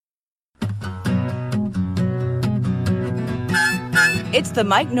It's the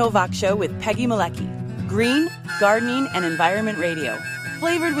Mike Novak Show with Peggy Malecki. Green, gardening, and environment radio.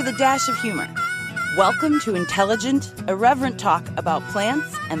 Flavored with a dash of humor. Welcome to intelligent, irreverent talk about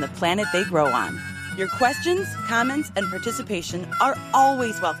plants and the planet they grow on. Your questions, comments, and participation are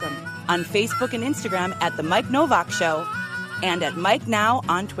always welcome on Facebook and Instagram at The Mike Novak Show and at Mike Now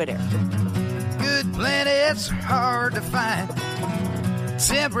on Twitter. Good planets are hard to find.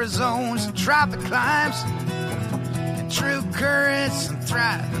 Temperate zones and tropic climes. And true currents and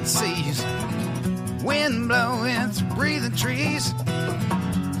thriving seas. Wind blowing through breathing trees.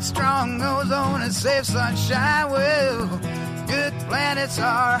 Strong ozone and safe sunshine. Well, good planets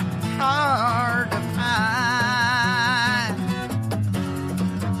are hard to find.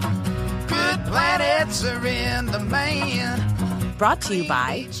 Good planets are in demand. Brought to you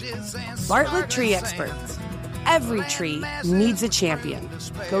by Bartlett Tree Experts. Every tree needs a champion.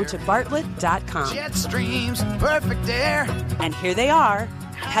 Go to bartlett.com. Jet streams, perfect air. And here they are,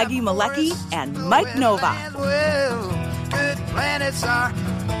 Peggy Malecki and Mike Novak. Well, good planets are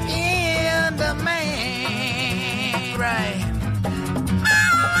in demand. Right.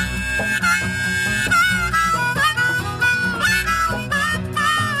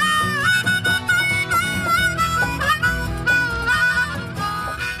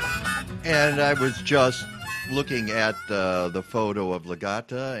 And I was just looking at the photo of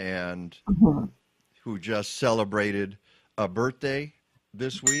Legata, and who just celebrated a birthday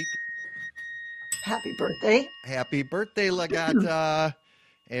this week. Happy birthday. Happy birthday, Legata.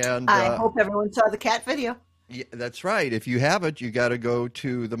 And I hope everyone saw the cat video. Yeah, that's right. If you haven't, you got to go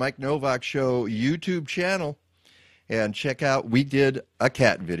to the Mike Novak Show YouTube channel and check out. We did a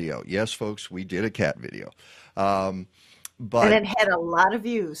cat video. Yes, folks, we did a cat video. But and it had a lot of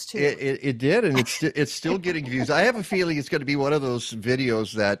views, too. It did, and it's still getting views. I have a feeling it's going to be one of those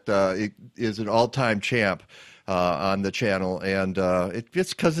videos that it is an all-time champ on the channel, and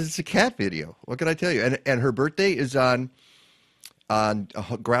it's because it's a cat video. What can I tell you? And her birthday is on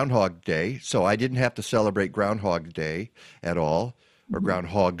Groundhog Day, so I didn't have to celebrate Groundhog Day at all, or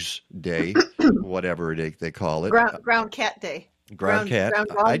Groundhog's Day, whatever they call it. Ground Cat Day. Ground cat.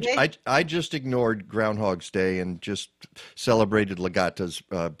 Day? I just ignored Groundhog's Day and just celebrated Legata's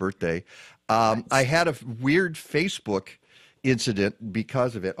birthday. I had a weird Facebook incident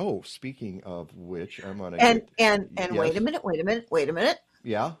because of it. Oh, speaking of which, I'm on a and yes. wait a minute.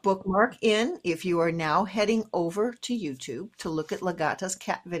 Yeah. Bookmark in if you are now heading over to YouTube to look at Legata's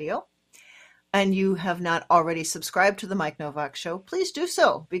cat video, and you have not already subscribed to the Mike Novak Show. Please do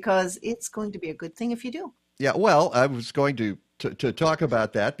so, because it's going to be a good thing if you do. Yeah. Well, I was going to talk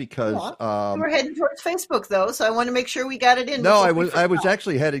about that because we're heading towards Facebook, though, so I want to make sure we got it in. No, I was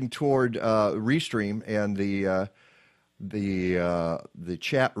actually heading toward Restream and the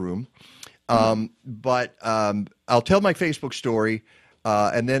chat room, but I'll tell my Facebook story,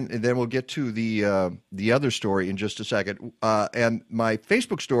 and then we'll get to the other story in just a second. And my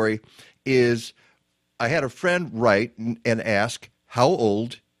Facebook story is I had a friend write and ask, "How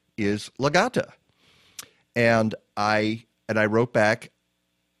old is Legata?" And I wrote back,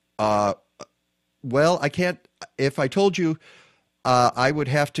 well, I can't. If I told you, I would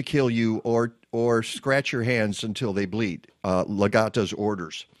have to kill you or scratch your hands until they bleed. Legata's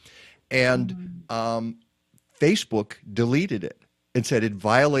orders, and Facebook deleted it and said it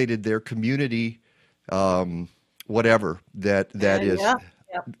violated their community, whatever that is. Yeah.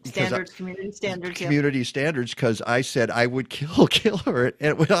 Standards, community standards. Because I said I would kill her,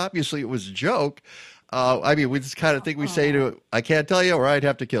 and obviously it was a joke. I mean, it's the kind of thing we say to, I can't tell you, or I'd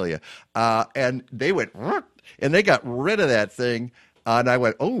have to kill you. And they went, and they got rid of that thing. And I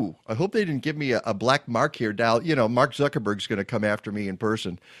went, oh, I hope they didn't give me a black mark here. Now, Mark Zuckerberg's going to come after me in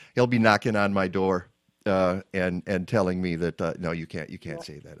person. He'll be knocking on my door and telling me that, no, you can't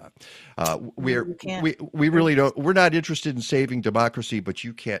say that. We really don't, we're not interested in saving democracy, but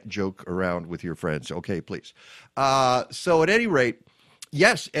you can't joke around with your friends. Okay, please. So at any rate,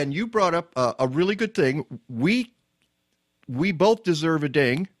 yes, and you brought up a really good thing. We both deserve a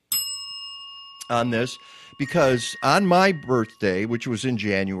ding on this because on my birthday, which was in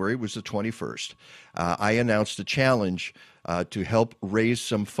January, was the 21st, I announced a challenge to help raise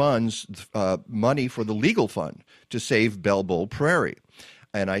some funds, money for the legal fund to save Bell Bowl Prairie.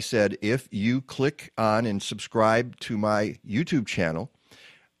 And I said, if you click on and subscribe to my YouTube channel,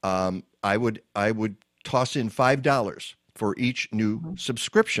 I would toss in $5 for each new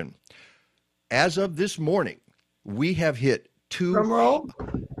subscription. As of this morning, we have hit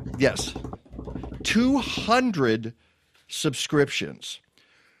 200 subscriptions.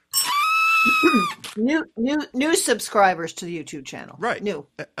 New subscribers to the YouTube channel. Right. New.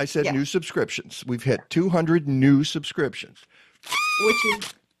 I said new subscriptions. We've hit 200 new subscriptions. which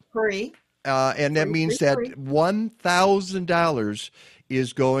is free. And that means that $1,000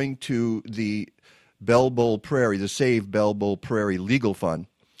 is going to the Bell Bowl Prairie, the Save Bell Bowl Prairie Legal Fund.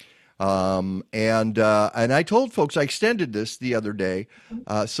 And I told folks I extended this the other day,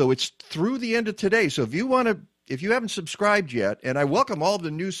 so it's through the end of today. So if you haven't subscribed yet, and I welcome all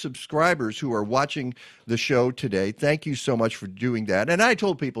the new subscribers who are watching the show today, thank you so much for doing that. And I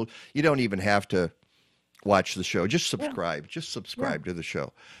told people you don't even have to watch the show; just subscribe. Just subscribe to the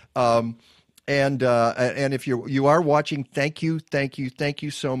show. And if you are watching, thank you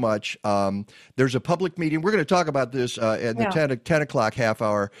so much. There's a public meeting. We're going to talk about this at the 10 o'clock half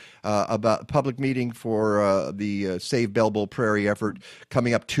hour about public meeting for the Save Bell Bowl Prairie effort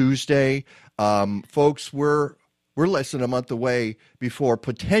coming up Tuesday. Folks, we're less than a month away before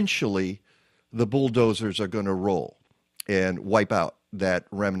potentially the bulldozers are going to roll and wipe out that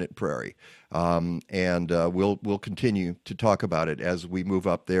remnant prairie. We'll continue to talk about it as we move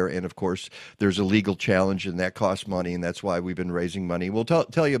up there. And of course, there's a legal challenge, and that costs money, and that's why we've been raising money. We'll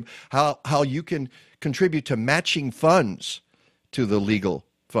tell you how you can contribute to matching funds to the legal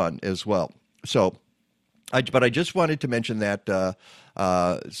fund as well. So, but I just wanted to mention that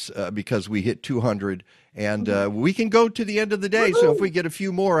because we hit 200, and we can go to the end of the day. So if we get a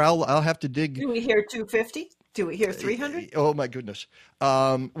few more, I'll have to dig. Do we hear 250? Do we hear 300? Oh, my goodness.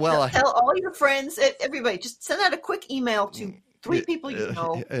 Tell all your friends, everybody, just send out a quick email to 3 people you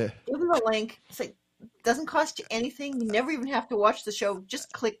know. Give them a link. Say, it doesn't cost you anything. You never even have to watch the show.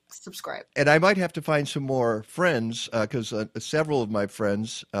 Just click subscribe. And I might have to find some more friends because several of my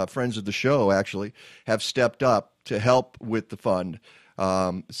friends of the show actually, have stepped up to help with the fund.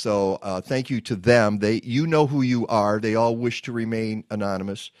 So thank you to them. You know who you are. They all wish to remain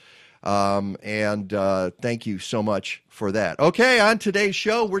anonymous. Thank you so much for that. Okay, on today's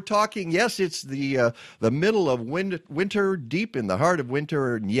show, we're talking, yes, it's the middle of winter, deep in the heart of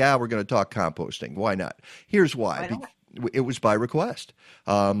winter, and we're going to talk composting. Why not? Here's why. It was by request.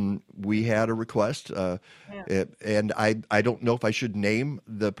 We had a request, and I don't know if I should name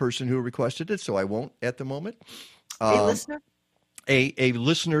the person who requested it, so I won't at the moment. A listener? A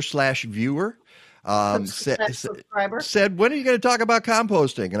listener/viewer. Subscriber said, when are you going to talk about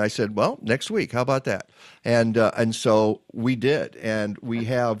composting? And I said, well, next week. How about that? And so we did. And we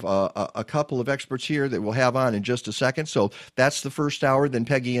have a couple of experts here that we'll have on in just a second. So that's the first hour. Then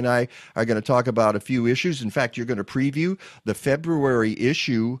Peggy and I are going to talk about a few issues. In fact, you're going to preview the February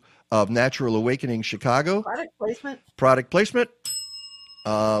issue of Natural Awakening Chicago. Product placement,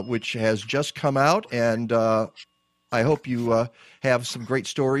 which has just come out. And I hope you have some great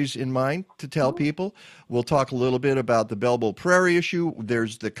stories in mind to tell people. We'll talk a little bit about the Bell Bowl Prairie issue.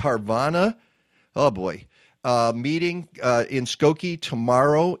 There's the Carvana, meeting in Skokie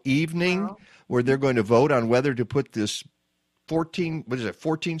tomorrow evening, where they're going to vote on whether to put this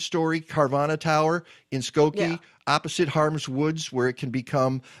 14-story Carvana tower in Skokie opposite Harms Woods, where it can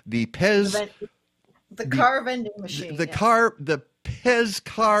become the Pez... The car vending machine. The Pez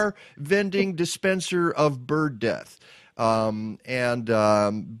car vending dispenser of bird death. Boy,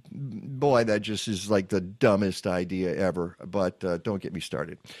 that just is like the dumbest idea ever. But don't get me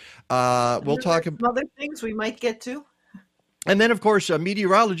started. We'll talk about other things we might get to. And then, of course,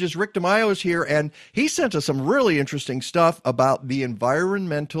 meteorologist Rick DeMaio is here, and he sent us some really interesting stuff about the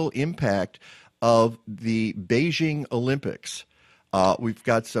environmental impact of the Beijing Olympics. We've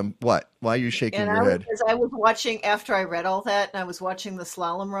got some, what? Why are you shaking your head? Because I was watching, after I read all that, and I was watching the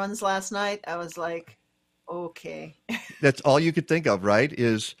slalom runs last night, I was like, okay. That's all you could think of, right?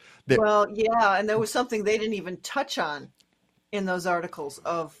 Well, yeah, and there was something they didn't even touch on in those articles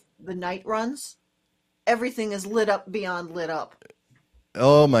of the night runs. Everything is lit up beyond lit up.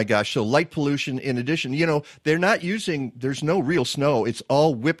 Oh my gosh. So light pollution, in addition, they're not using, there's no real snow. It's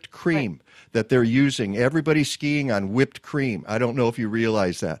all whipped cream that they're using. Everybody's skiing on whipped cream. I don't know if you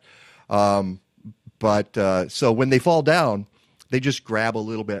realize that. So when they fall down, they just grab a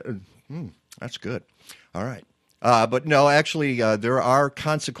little bit. That's good. All right. But no, actually, there are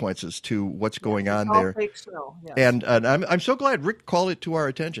consequences to what's going on there. Fake snow. Yes. And I'm so glad Rick called it to our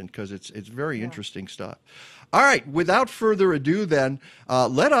attention, because it's very interesting stuff. All right. Without further ado, then,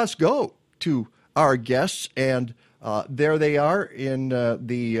 let us go to our guests. And there they are in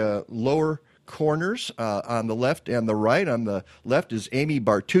the lower corners on the left and the right. On the left is Amy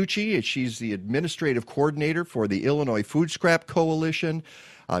Bartucci. She's the administrative coordinator for the Illinois Food Scrap Coalition.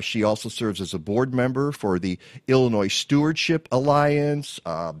 She also serves as a board member for the Illinois Stewardship Alliance.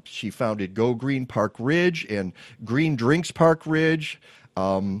 She founded Go Green Park Ridge and Green Drinks Park Ridge,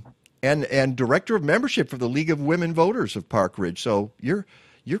 and director of membership for the League of Women Voters of Park Ridge. So you're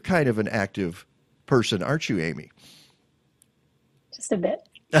kind of an active person, aren't you, Amy? Just a bit.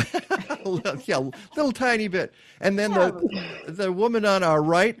 Yeah, little tiny bit. And then the woman on our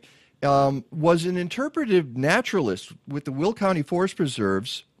right was an interpretive naturalist with the Will County Forest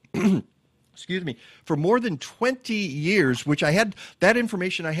Preserves. Excuse me, for more than 20 years, which that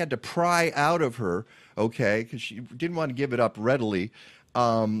information I had to pry out of her, okay, because she didn't want to give it up readily.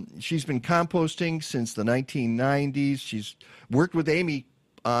 She's been composting since the 1990s. She's worked with Amy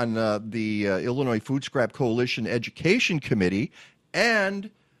on the Illinois Food Scrap Coalition Education Committee,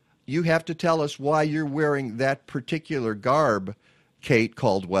 and you have to tell us why you're wearing that particular garb, Kate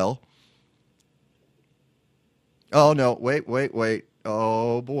Caldwell. Oh, no, wait.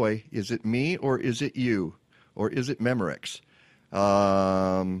 Oh, boy. Is it me or is it you? Or is it Memorex?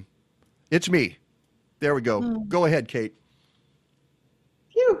 It's me. There we go. Go ahead, Kate.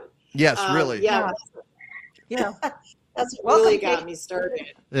 Phew. Yes, really. Yeah. Yeah. That's what Welcome, really got Kate. me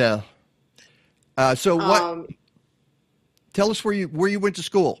started. Yeah. So what? Tell us where you went to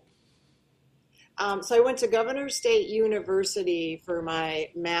school. So I went to Governor State University for my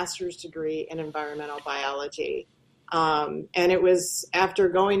master's degree in environmental biology. And it was after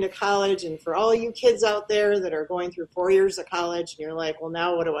going to college, and for all you kids out there that are going through 4 years of college, and you're like, well,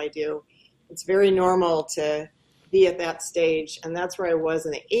 now what do I do? It's very normal to be at that stage. And that's where I was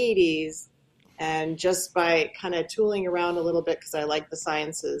in the 80s. And just by kind of tooling around a little bit, because I like the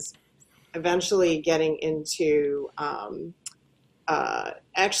sciences, eventually getting into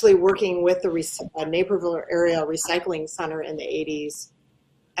actually working with the Naperville Area Recycling Center in the 80s,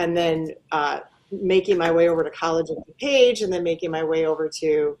 and then making my way over to College of DuPage, and then making my way over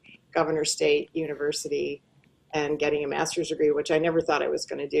to Governor State University and getting a master's degree, which I never thought I was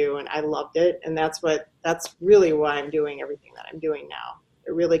going to do. And I loved it. And that's really why I'm doing everything that I'm doing now.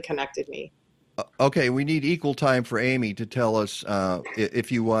 It really connected me. Okay, we need equal time for Amy to tell us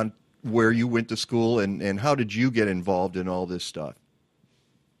if you want where you went to school and how did you get involved in all this stuff?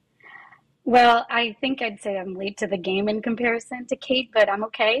 Well, I think I'd say I'm late to the game in comparison to Kate, but I'm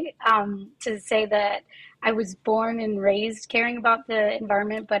okay to say that I was born and raised caring about the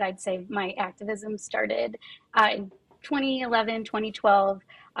environment, but I'd say my activism started in 2011, 2012,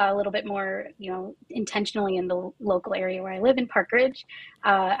 a little bit more, intentionally in the local area where I live in Park Ridge.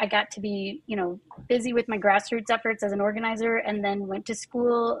 I got to be, busy with my grassroots efforts as an organizer, and then went to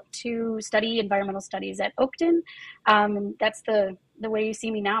school to study environmental studies at Oakton. And that's the way you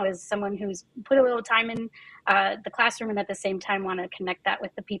see me now, is someone who's put a little time in the classroom, and at the same time want to connect that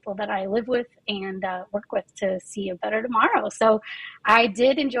with the people that I live with and work with to see a better tomorrow. So I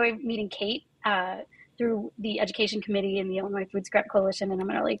did enjoy meeting Kate through the Education Committee and the Illinois Food Scrap Coalition, and I'm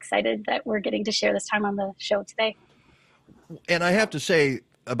really excited that we're getting to share this time on the show today. And I have to say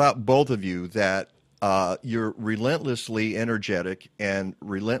about both of you that you're relentlessly energetic and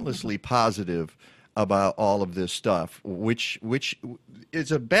relentlessly positive about all of this stuff, which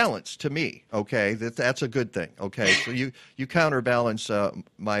is a balance to me. Okay, that's a good thing. Okay, so you counterbalance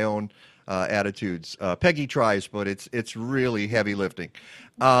my own attitudes. Peggy tries, but it's really heavy lifting.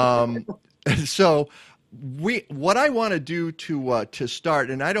 So what I want to do to start,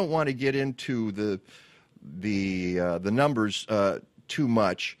 and I don't want to get into the numbers too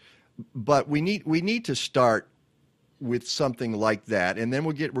much, but we need to start with something like that, and then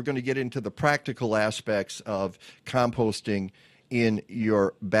we're going to get into the practical aspects of composting in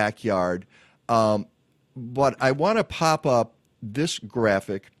your backyard. But I want to pop up this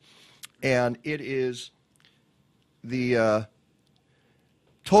graphic, and it is the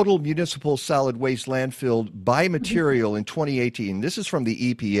total municipal solid waste landfill by material in 2018. This is from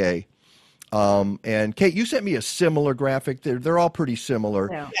the EPA. And Kate, you sent me a similar graphic. They're all pretty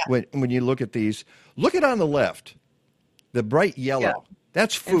similar. Yeah. When you look at these. Look at on the left, the bright yellow. Yeah.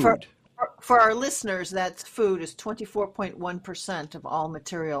 That's food. For our listeners, that's food is 24.1% of all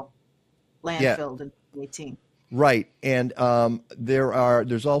material landfilled in 2018. Right, and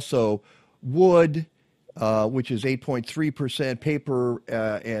there's also wood, which is 8.3%, paper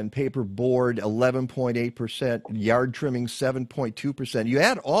and paper board 11.8%, yard trimming 7.2%. You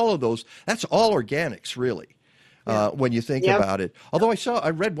add all of those, that's all organics, really. When you think about it. Although I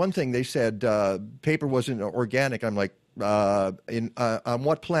read one thing, they said paper wasn't organic. I'm like, on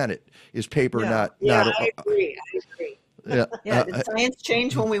what planet is paper not? I agree. Yeah, did science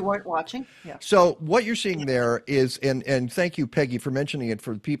change when we weren't watching? Yeah. So what you're seeing there is, and thank you, Peggy, for mentioning it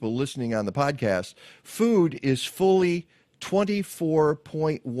for people listening on the podcast, food is fully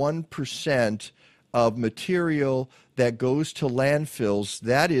 24.1% of material that goes to landfills.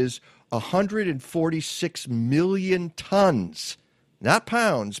 That is 146 million tons, not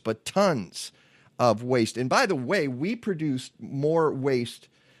pounds, but tons of waste. And by the way, we produce more waste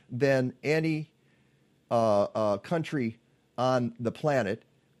than any country on the planet,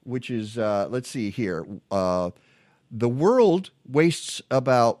 which is, let's see here. The world wastes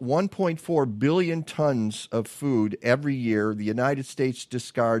about 1.4 billion tons of food every year. The United States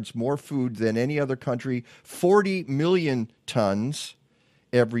discards more food than any other country, 40 million tons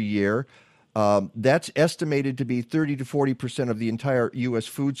every year. That's estimated to be 30 to 40% of the entire U.S.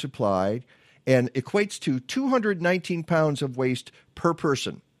 food supply and equates to 219 pounds of waste per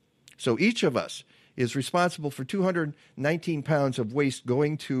person. So each of us is responsible for 219 pounds of waste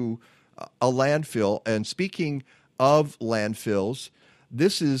going to a landfill. And speaking of landfills,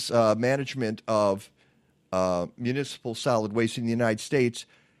 this is management of municipal solid waste in the United States.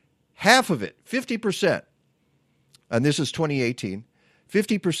 Half of it, 50%, and this is 2018,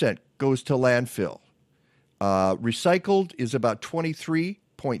 50% goes to landfill. Recycled is about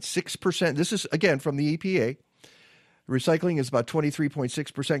 23.6%. This is, again, from the EPA. Recycling is about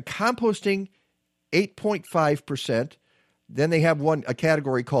 23.6%. Composting, 8.5%. Then they have a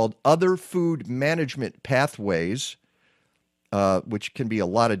category called Other Food Management Pathways, which can be a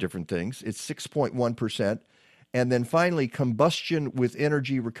lot of different things. It's 6.1%. And then finally, Combustion with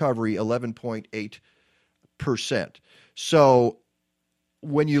Energy Recovery, 11.8%. So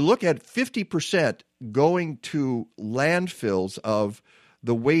when you look at 50% going to landfills of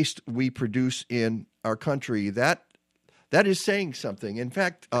the waste we produce in our country, that is saying something. In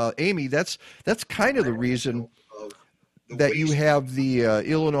fact, Amy, that's kind of the reason that you have the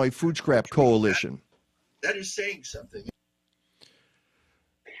Illinois Food Scrap Coalition. That is saying something.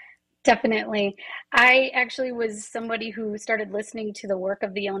 Definitely. I actually was somebody who started listening to the work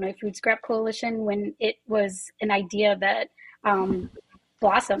of the Illinois Food Scrap Coalition when it was an idea that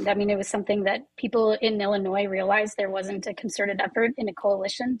blossomed. I mean, it was something that people in Illinois realized there wasn't a concerted effort in a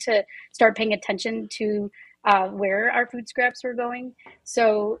coalition to start paying attention to where our food scraps were going.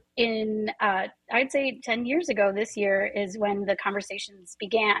 So I'd say 10 years ago this year is when the conversations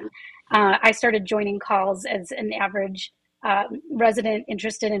began. I started joining calls as an average resident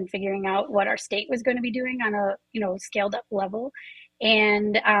interested in figuring out what our state was going to be doing on a scaled up level.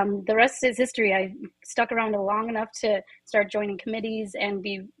 And the rest is history. I stuck around long enough to start joining committees and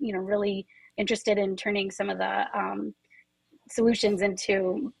be really interested in turning some of the solutions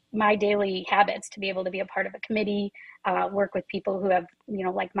into my daily habits, to be able to be a part of a committee, work with people who have,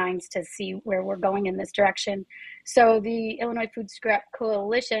 like minds to see where we're going in this direction. So the Illinois Food Scrap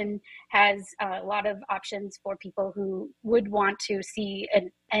Coalition has a lot of options for people who would want to see an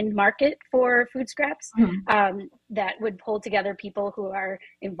end market for food scraps, that would pull together people who are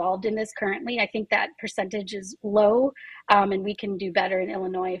involved in this currently. I think that percentage is low, and we can do better in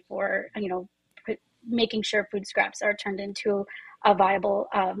Illinois for, making sure food scraps are turned into a viable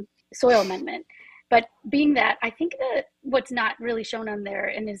soil amendment. But being that, I think that what's not really shown on there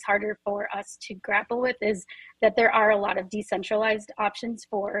and is harder for us to grapple with is that there are a lot of decentralized options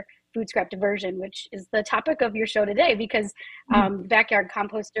for food scrap diversion, which is the topic of your show today, because backyard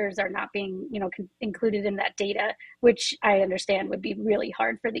composters are not being, included in that data, which I understand would be really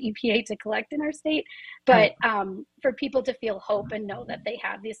hard for the EPA to collect in our state. But for people to feel hope and know that they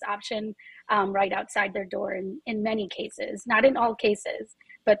have this option right outside their door in many cases, not in all cases,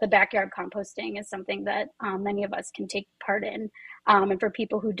 but the backyard composting is something that many of us can take part in. And for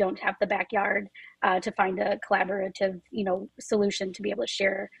people who don't have the backyard, to find a collaborative, solution to be able to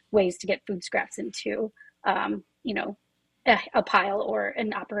share ways to get food scraps into, a pile or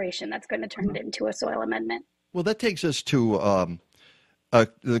an operation that's going to turn it into a soil amendment. Well, that takes us to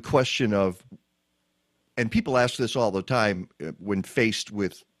the question of, and people ask this all the time when faced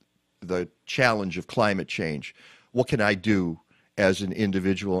with the challenge of climate change, what can I do as an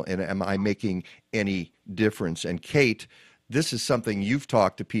individual, and am I making any difference? And Kate, this is something you've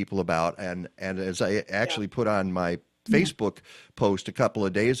talked to people about, and as I actually put on my Facebook post a couple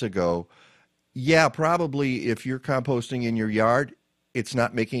of days ago, probably if you're composting in your yard, it's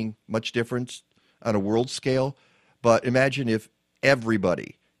not making much difference on a world scale, but imagine if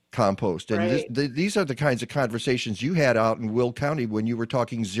everybody compost. And these are the kinds of conversations you had out in Will County when you were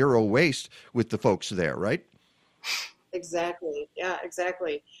talking zero waste with the folks there, right? Exactly. Yeah,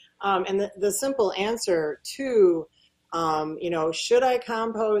 exactly. And the simple answer to, should I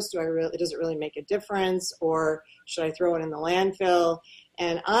compost? Does it really make a difference? Or should I throw it in the landfill?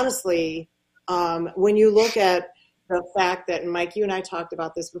 And honestly, when you look at the fact that, and Mike, you and I talked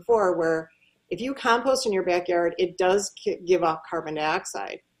about this before, where if you compost in your backyard, it does give off carbon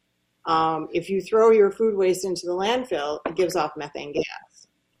dioxide. If you throw your food waste into the landfill, it gives off methane gas.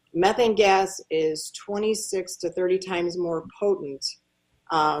 Methane gas is 26 to 30 times more potent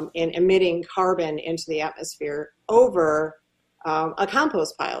in emitting carbon into the atmosphere over a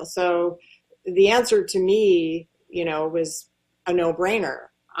compost pile. So the answer to me, was a no-brainer.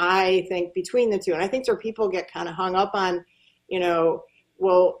 I think between the two, and I think where people get kind of hung up on,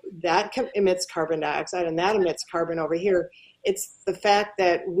 well, that emits carbon dioxide and that emits carbon over here. It's the fact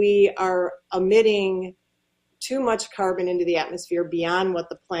that we are emitting too much carbon into the atmosphere beyond what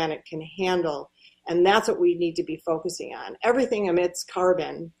the planet can handle. And that's what we need to be focusing on. Everything emits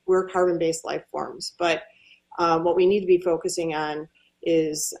carbon. We're carbon-based life forms. But what we need to be focusing on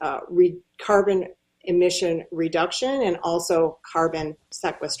is carbon emission reduction and also carbon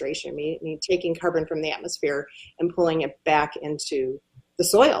sequestration, meaning taking carbon from the atmosphere and pulling it back into the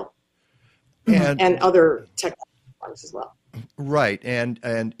soil and other technology forms as well. Right.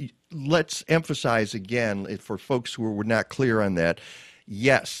 And let's emphasize again, for folks who were not clear on that,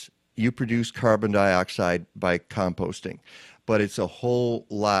 yes, you produce carbon dioxide by composting, but it's a whole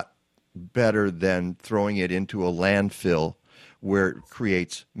lot better than throwing it into a landfill where it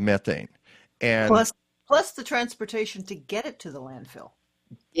creates methane. And plus the transportation to get it to the landfill.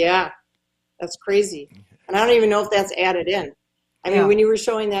 Yeah, that's crazy. And I don't even know if that's added in. I mean, when you were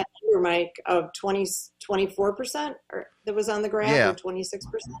showing that number, Mike, of 24%, or that was on the graph, or 26%?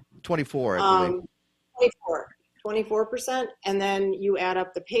 24, I believe. 24%. And then you add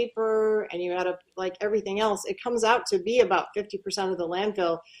up the paper and you add up like everything else. It comes out to be about 50% of the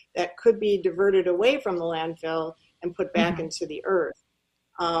landfill that could be diverted away from the landfill and put back into the earth.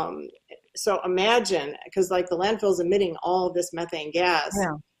 So imagine, because like the landfill is emitting all of this methane gas.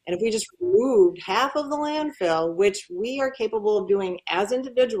 Yeah. And if we just removed half of the landfill, which we are capable of doing as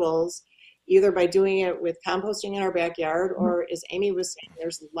individuals, either by doing it with composting in our backyard, or as Amy was saying,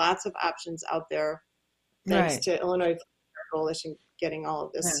 there's lots of options out there thanks to Illinois Coalition getting all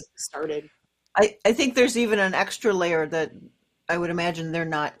of this started. I think there's even an extra layer that I would imagine they're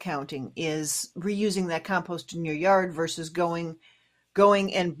not counting, is reusing that compost in your yard versus going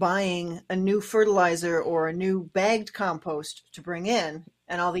and buying a new fertilizer or a new bagged compost to bring in,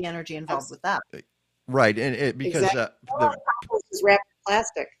 and all the energy involved with that. Right, and because the compost is wrapped in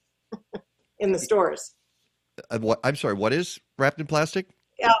plastic in the stores. I'm sorry, what is wrapped in plastic?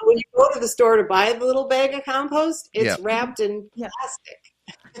 Yeah, when you go to the store to buy the little bag of compost, it's wrapped in plastic.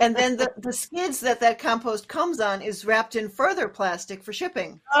 And then the skids that compost comes on is wrapped in further plastic for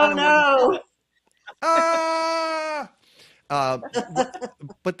shipping. Oh, no.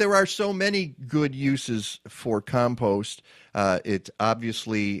 But there are so many good uses for compost. It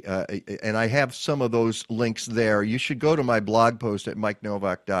obviously, and I have some of those links there. You should go to my blog post at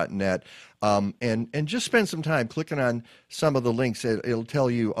mikenovak.net and just spend some time clicking on some of the links. It'll tell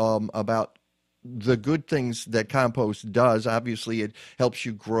you about the good things that compost does. Obviously, it helps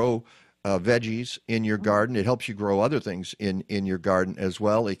you grow veggies in your garden. It helps you grow other things in your garden as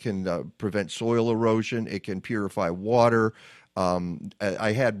well. It can prevent soil erosion. It can purify water.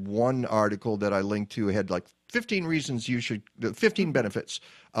 I had one article that I linked to, had like 15 reasons 15 benefits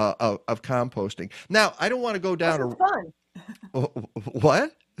of composting. Now, I don't want to go down fun.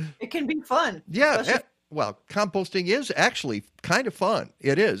 What? It can be fun. Yeah. Well, composting is actually kind of fun.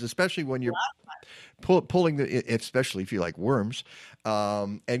 It is, especially when you're pulling especially if you like worms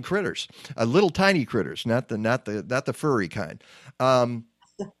and critters, little tiny critters, not the furry kind.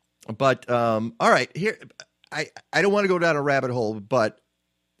 But all right, here I don't want to go down a rabbit hole, but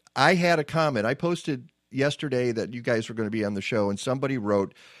I had a comment. I posted yesterday that you guys were going to be on the show, and somebody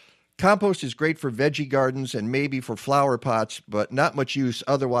wrote, "Compost is great for veggie gardens and maybe for flower pots, but not much use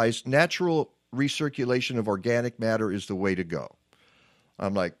otherwise. Natural recirculation of organic matter is the way to go."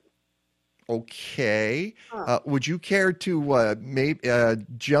 I'm like, okay. Would you care to maybe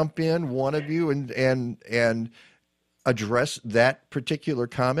jump in, one of you, and address that particular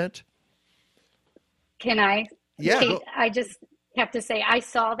comment? Can I? Yeah. Kate, I just have to say, I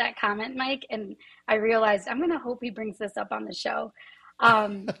saw that comment, Mike, and I realized I'm going to hope he brings this up on the show.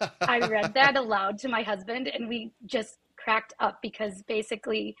 I read that aloud to my husband, and we just cracked up because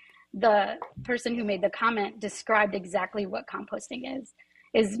basically the person who made the comment described exactly what composting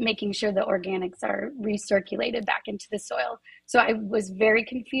is making sure the organics are recirculated back into the soil. So I was very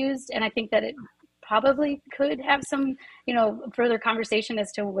confused, and I think that it probably could have some, further conversation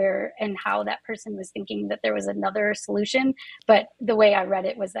as to where and how that person was thinking that there was another solution. But the way I read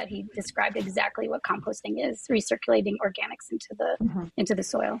it was that he described exactly what composting is, recirculating organics into the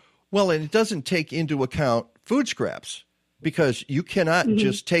soil. Well, and it doesn't take into account food scraps, because you cannot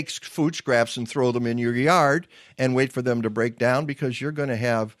just take food scraps and throw them in your yard and wait for them to break down, because you're going to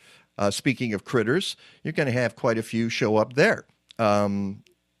have, speaking of critters, you're going to have quite a few show up there. And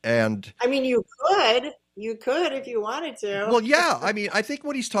I mean, you could, You could if you wanted to. Well, yeah. I mean, I think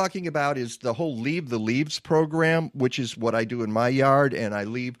what he's talking about is the whole Leave the Leaves program, which is what I do in my yard, and I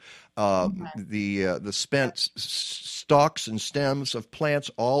leave the spent stalks and stems of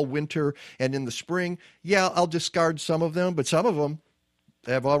plants all winter, and in the spring, yeah, I'll discard some of them, but some of them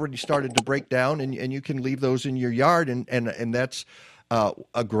have already started to break down, and you can leave those in your yard, and that's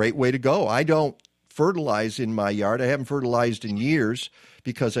a great way to go. I don't fertilize in my yard. I haven't fertilized in years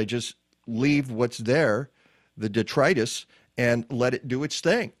because I just leave what's there, the detritus, and let it do its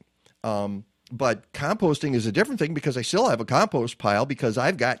thing. But composting is a different thing because I still have a compost pile because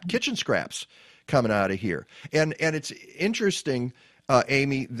I've got kitchen scraps coming out of here. And it's interesting,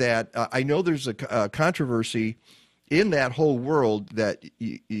 Amy, that I know there's a controversy in that whole world that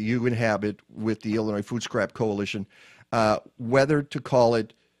you inhabit with the Illinois Food Scrap Coalition, whether to call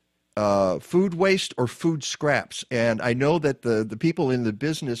it food waste or food scraps. And I know that the people in the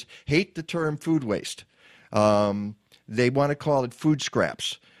business hate the term food waste. They want to call it food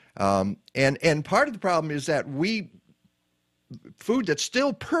scraps. And part of the problem is that food that's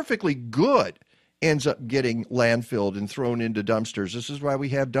still perfectly good ends up getting landfilled and thrown into dumpsters. This is why we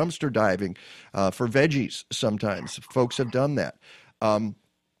have dumpster diving for veggies sometimes. Folks have done that.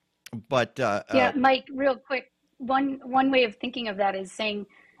 Yeah, Mike, real quick, one way of thinking of that is saying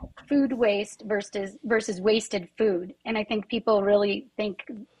food waste versus wasted food. And I think people really think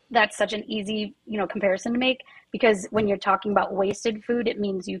that's such an easy, comparison to make, because when you're talking about wasted food, it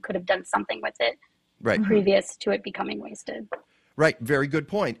means you could have done something with it previous to it becoming wasted. Right. Very good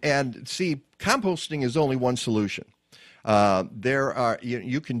point. And see, composting is only one solution. There are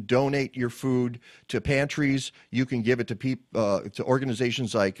you can donate your food to pantries. You can give it to to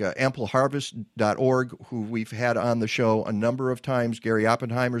organizations like ampleharvest.org, who we've had on the show a number of times. Gary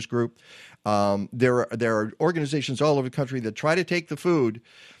Oppenheimer's group. There are organizations all over the country that try to take the food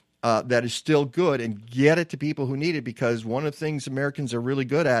that is still good and get it to people who need it, because one of the things Americans are really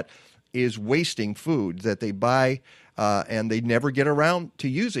good at is wasting food that they buy and they never get around to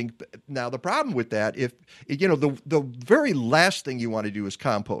using. Now, the problem with that, the very last thing you want to do is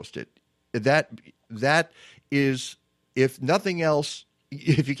compost it. That is, if nothing else,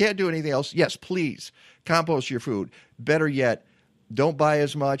 if you can't do anything else, yes, please compost your food. Better yet, don't buy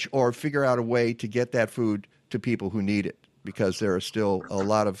as much, or figure out a way to get that food to people who need it, because there are still a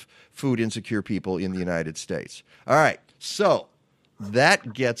lot of food insecure people in the United States. All right, so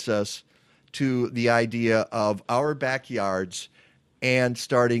that gets us to the idea of our backyards and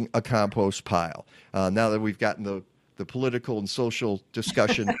starting a compost pile. Now that we've gotten the political and social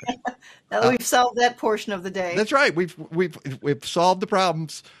discussion, now that we've solved that portion of the day. That's right. We've solved the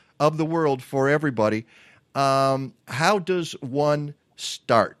problems of the world for everybody. How does one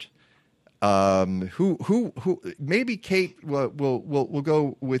start? Who? Maybe Kate. We'll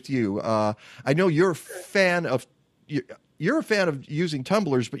go with you. I know you're a fan of. You're a fan of using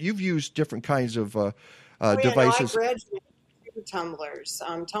tumblers, but you've used different kinds of devices. I graduated with tumblers.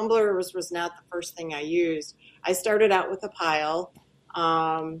 Tumbler was not the first thing I used. I started out with a pile.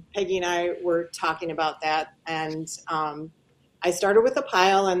 Peggy and I were talking about that, and I started with a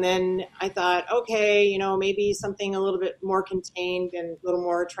pile, and then I thought, okay, maybe something a little bit more contained and a little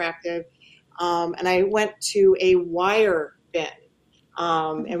more attractive. And I went to a wire bin.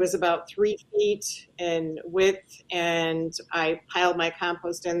 It was about 3 feet in width, and I piled my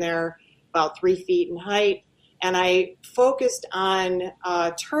compost in there about 3 feet in height. And I focused on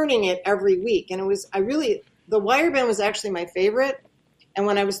turning it every week. And the wire bin was actually my favorite. And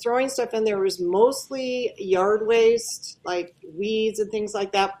when I was throwing stuff in there, it was mostly yard waste, like weeds and things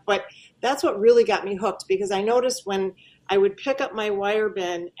like that. But that's what really got me hooked, because I noticed when I would pick up my wire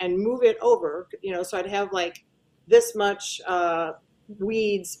bin and move it over, so I'd have like this much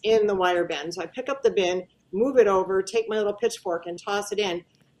weeds in the wire bin. So I pick up the bin, move it over, take my little pitchfork and toss it in.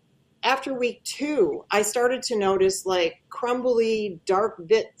 After week 2, I started to notice like crumbly, dark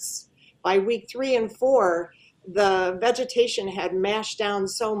bits. By week 3 and 4, the vegetation had mashed down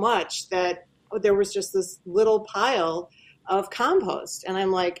so much that there was just this little pile of compost. And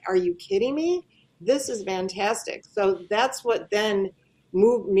I'm like, are you kidding me? This is fantastic. So that's what then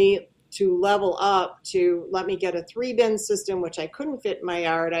moved me to level up to let me get a 3-bin system, which I couldn't fit in my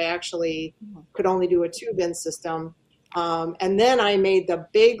yard. I actually could only do a 2-bin system. And then I made the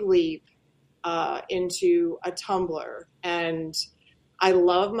big leap into a tumbler. And I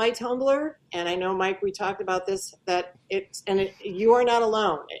love my tumbler. And I know, Mike, we talked about this, you are not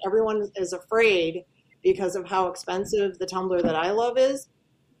alone. Everyone is afraid because of how expensive the tumbler that I love is.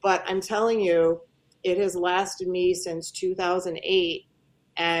 But I'm telling you, it has lasted me since 2008.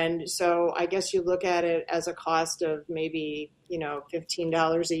 And so I guess you look at it as a cost of maybe,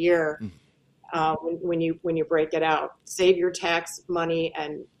 $15 a year. when you break it out. Save your tax money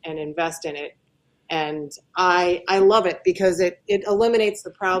and invest in it. And I love it because it eliminates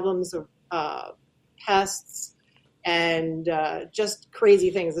the problems of pests and just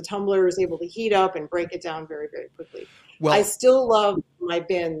crazy things. The tumbler is able to heat up and break it down very, very quickly. Well, I still love my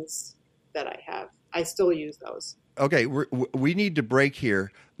bins that I have. I still use those. Okay, we need to break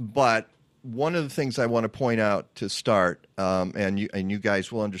here, but one of the things I want to point out to start, and you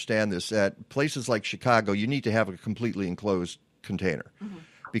guys will understand this, at places like Chicago, you need to have a completely enclosed container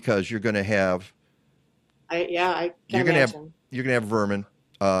because you're going to have I can imagine. You're going to have vermin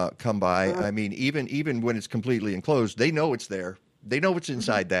come by. I mean, even when it's completely enclosed, they know it's there. They know what's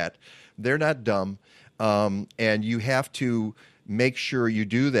inside that. They're not dumb, and you have to make sure you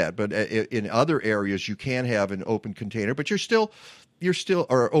do that. But in other areas, you can have an open container, but you're still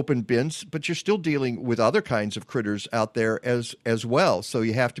or open bins, but you're still dealing with other kinds of critters out there as well. So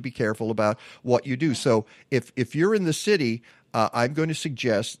you have to be careful about what you do. So if you're in the city, I'm going to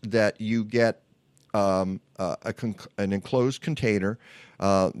suggest that you get an enclosed container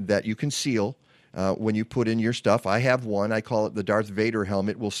that you can seal when you put in your stuff. I have one. I call it the Darth Vader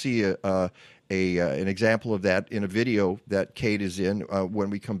helmet. We'll see an example of that in a video that Kate is in when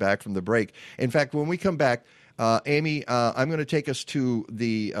we come back from the break. In fact, when we come back, Amy, I'm going to take us to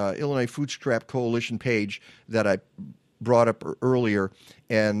the Illinois Food Scrap Coalition page that I brought up earlier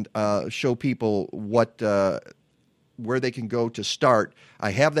and show people where they can go to start.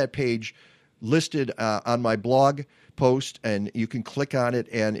 I have that page listed on my blog post, and you can click on it.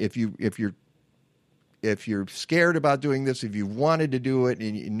 And if you're scared about doing this, if you wanted to do it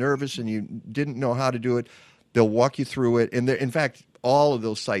and you're nervous and you didn't know how to do it, they'll walk you through it. And in fact, all of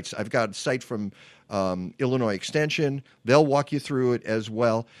those sites, I've got a site from Illinois Extension. They'll walk you through it as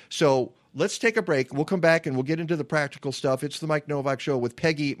well. So let's take a break. We'll come back and we'll get into the practical stuff. It's the Mike Novak Show with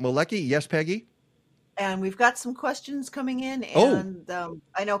Peggy Malecki. Yes, Peggy? And we've got some questions coming in. And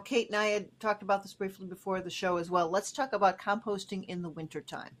I know Kate and I had talked about this briefly before the show as well. Let's talk about composting in the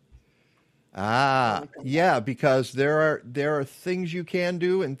wintertime. Yeah, because there are things you can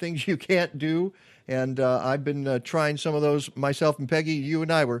do and things you can't do. And I've been trying some of those myself. And Peggy, you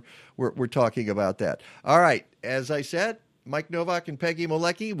and I were talking about that. All right. As I said, Mike Novak and Peggy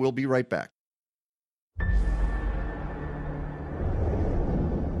Malecki. We'll be right back.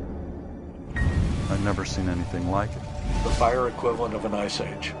 I've never seen anything like it. The fire equivalent of an ice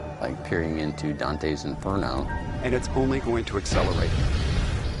age. Like peering into Dante's Inferno. And it's only going to accelerate.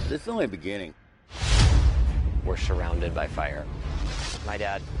 This is only the beginning. We're surrounded by fire. My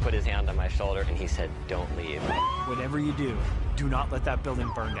dad put his hand on my shoulder and he said, "Don't leave." Whatever you do not let that building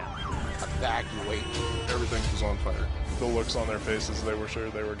burn down. Evacuate. Everything was on fire. The looks on their faces, they were sure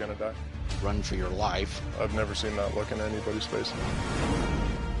they were going to die. Run for your life. I've never seen that look in anybody's face.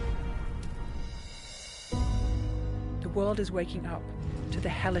 The world is waking up to the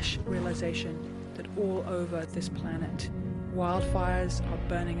hellish realization that all over this planet, wildfires are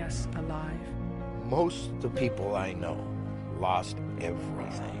burning us alive. Most of the people I know lost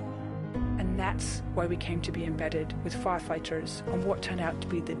everything. And that's why we came to be embedded with firefighters on what turned out to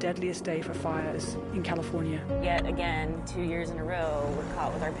be the deadliest day for fires in California. Yet again, 2 years in a row, we're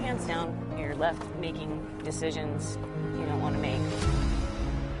caught with our pants down. You're left making decisions you don't want to make.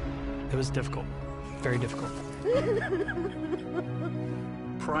 It was difficult, very difficult.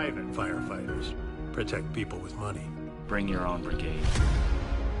 Private firefighters protect people with money. Bring your own brigade.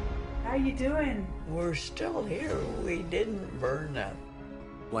 How you doing? We're still here. We didn't burn them.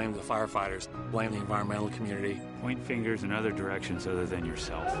 Blame the firefighters, blame the environmental community. Point fingers in other directions other than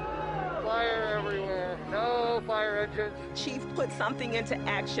yourself. Fire everywhere. No fire engines. Chief, put something into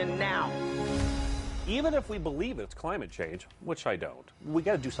action now. Even if we believe it's climate change, which I don't, we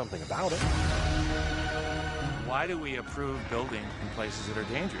got to do something about it. Why do we approve building in places that are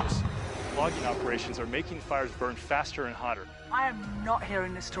dangerous? Logging operations are making fires burn faster and hotter. I am not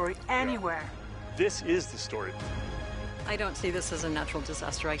hearing this story anywhere. This is the story. I don't see this as a natural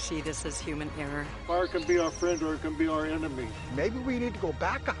disaster. I see this as human error. Fire can be our friend or it can be our enemy. Maybe we need to go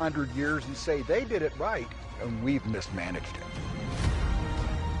back 100 years and say they did it right, and we've mismanaged it.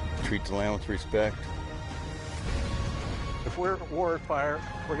 Treat the land with respect. If we're at war at fire,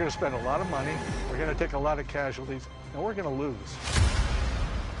 we're going to spend a lot of money, we're going to take a lot of casualties, and we're going to lose.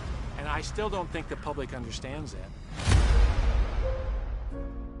 And I still don't think the public understands that.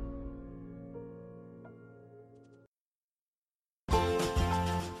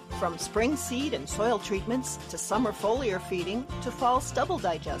 From spring seed and soil treatments to summer foliar feeding to fall stubble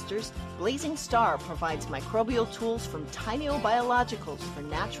digesters, Blazing Star provides microbial tools from tiny biologicals for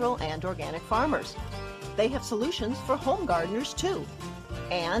natural and organic farmers. They have solutions for home gardeners too.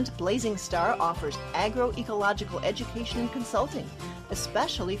 And Blazing Star offers agroecological education and consulting,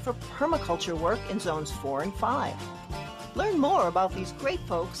 especially for permaculture work in Zones 4 and 5. Learn more about these great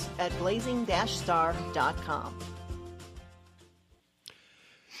folks at blazing-star.com.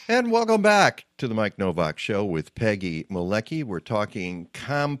 And welcome back to the Mike Novak Show with Peggy Malecki. We're talking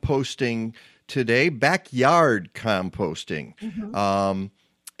composting today, backyard composting. Mm-hmm.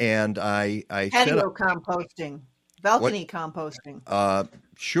 And I patio composting, balcony composting.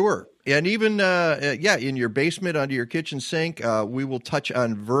 Sure. And even, in your basement under your kitchen sink, we will touch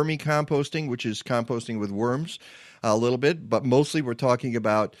on vermicomposting, which is composting with worms a little bit. But mostly we're talking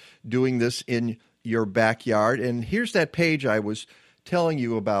about doing this in your backyard. And here's that page I was telling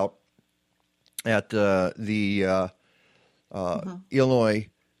you about at the Illinois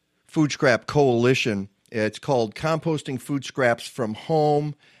Food Scrap Coalition. It's called Composting Food Scraps from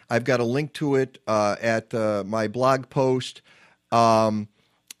Home. I've got a link to it at my blog post. And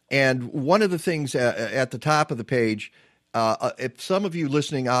one of the things at the top of the page, if some of you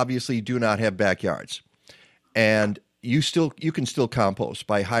listening obviously do not have backyards, and you can still compost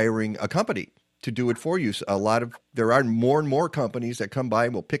by hiring a company to do it for you. There are more and more companies that come by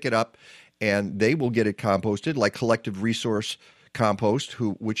and will pick it up, and they will get it composted, like Collective Resource Compost,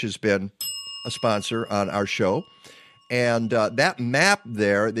 which has been a sponsor on our show. And that map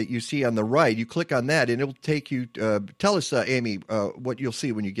there that you see on the right, you click on that, and it'll take you. Tell us, Amy, what you'll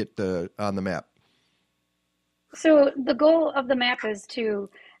see when you get on the map. So the goal of the map is to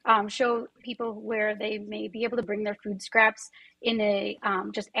show people where they may be able to bring their food scraps in a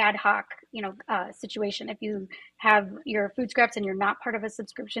just ad hoc, situation. If you have your food scraps and you're not part of a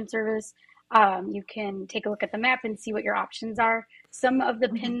subscription service, you can take a look at the map and see what your options are. Some of the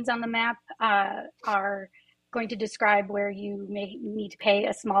pins on the map are going to describe where you may need to pay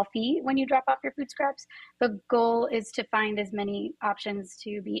a small fee when you drop off your food scraps. The goal is to find as many options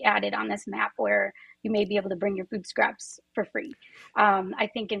to be added on this map where you may be able to bring your food scraps for free. I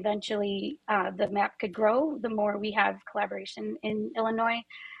think eventually the map could grow the more we have collaboration in Illinois.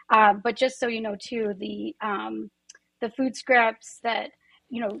 But just so you know too, the food scraps that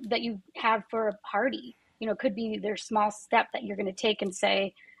you have for a party, could be their small step that you're going to take and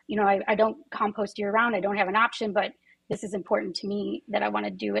say, I don't compost year round. I don't have an option, but this is important to me that I want to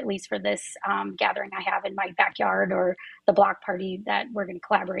do at least for this gathering I have in my backyard or the block party that we're going to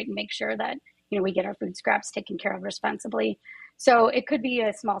collaborate and make sure that, we get our food scraps taken care of responsibly. So it could be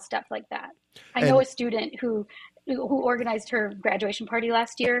a small step like that. I know a student who organized her graduation party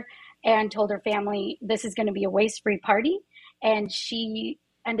last year and told her family, this is going to be a waste-free party. And she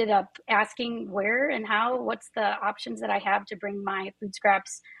ended up asking where and how, what's the options that I have to bring my food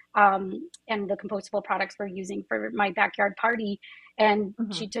scraps and the compostable products we're using for my backyard party. And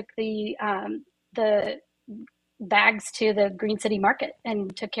she took the bags to the Green City Market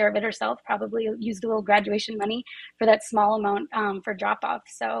and took care of it herself, probably used a little graduation money for that small amount for drop off.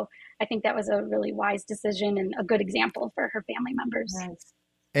 So I think that was a really wise decision and a good example for her family members. Nice.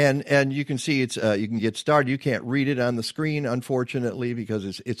 And you can see it's you can get started. You can't read it on the screen, unfortunately,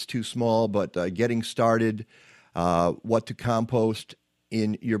 because it's too small. But getting started, what to compost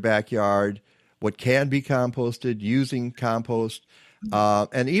in your backyard, what can be composted, using compost,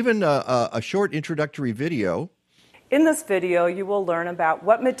 and even a short introductory video. In this video, you will learn about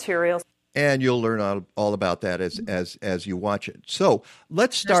what materials. And you'll learn all about that as you watch it. So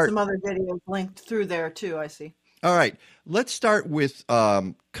let's start. There's some other videos linked through there too, I see. All right, let's start with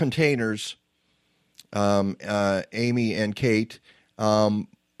containers, Amy and Kate.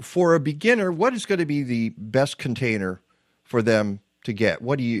 For a beginner, what is going to be the best container for them to get?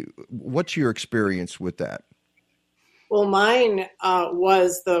 What's your experience with that? Well, mine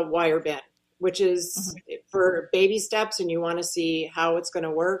was the wire bin, which is for baby steps, and you want to see how it's going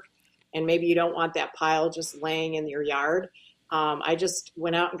to work, and maybe you don't want that pile just laying in your yard. I just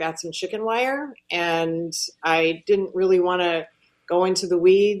went out and got some chicken wire, and I didn't really want to go into the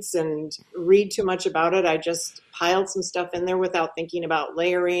weeds and read too much about it. I just piled some stuff in there without thinking about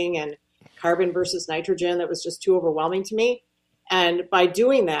layering and carbon versus nitrogen. That was just too overwhelming to me. And by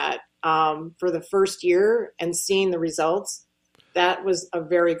doing that for the first year and seeing the results, that was a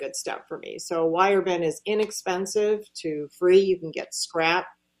very good step for me. So wire bin is inexpensive to free. You can get scrap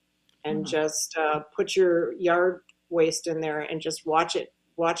and just put your yard waste in there and just watch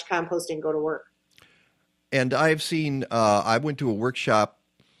composting go to work. And I've seen, I went to a workshop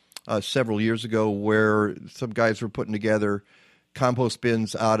several years ago where some guys were putting together compost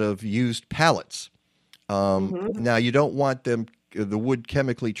bins out of used pallets. Now you don't want the wood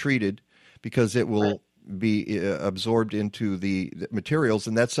chemically treated because it will be absorbed into the materials,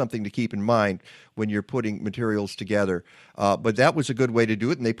 and that's something to keep in mind when you're putting materials together. But that was a good way to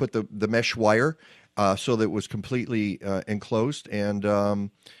do it, and they put the mesh wire so that it was completely enclosed,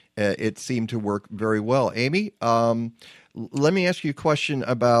 and it seemed to work very well. Amy, let me ask you a question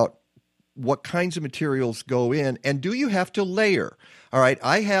about what kinds of materials go in, and do you have to layer? All right,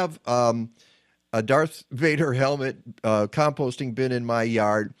 I have a Darth Vader helmet composting bin in my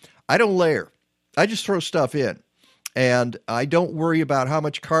yard. I don't layer. I just throw stuff in. And I don't worry about how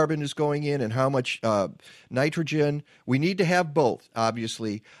much carbon is going in and how much nitrogen. We need to have both,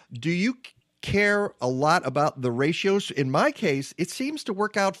 obviously. Do you care a lot about the ratios? In my case, it seems to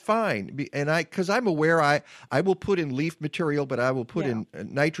work out fine. And because I'm aware, I will put in leaf material, but I will put in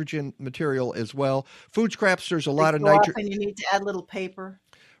nitrogen material as well. Food scraps, there's a lot of nitrogen. And you need to add a little paper.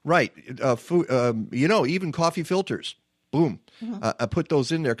 Right. Food, even coffee filters. Boom. I put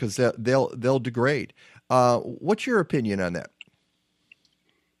those in there because they'll degrade. What's your opinion on that?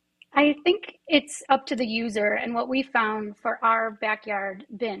 I think it's up to the user and what we found for our backyard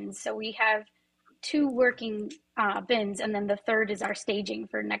bins. So we have 2 working bins, and then the third is our staging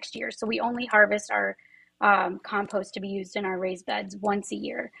for next year. So we only harvest our compost to be used in our raised beds once a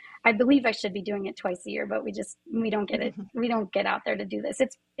year. I believe I should be doing it twice a year, but we don't get it. We don't get out there to do this.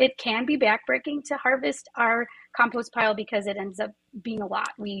 It can be backbreaking to harvest our compost pile because it ends up being a lot.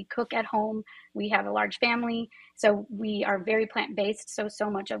 We cook at home. We have a large family, so we are very plant-based. So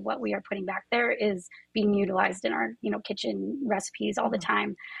much of what we are putting back there is being utilized in our kitchen recipes all the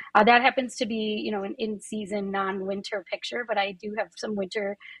time. That happens to be an in-season, non-winter picture, but I do have some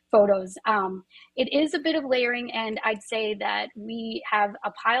winter photos. It is a bit of layering, and I'd say that we have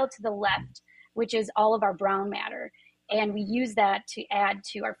a pile to the left, which is all of our brown matter, and we use that to add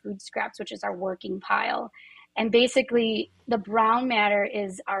to our food scraps, which is our working pile. And basically, the brown matter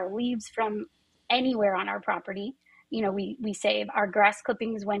is our leaves from anywhere on our property. We save our grass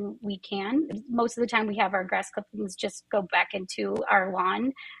clippings when we can. Most of the time we have our grass clippings just go back into our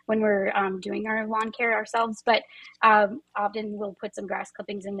lawn when we're doing our lawn care ourselves. But often we'll put some grass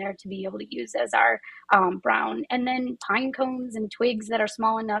clippings in there to be able to use as our brown. And then pine cones and twigs that are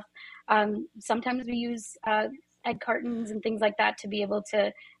small enough. Sometimes we use egg cartons and things like that to be able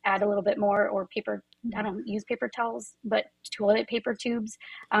to add a little bit more, or paper. I don't use paper towels, but toilet paper tubes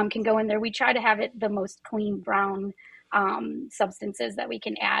can go in there. We try to have it the most clean brown substances that we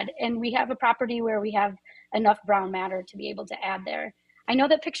can add. And we have a property where we have enough brown matter to be able to add there. I know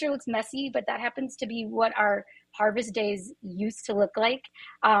that picture looks messy, but that happens to be what our harvest days used to look like.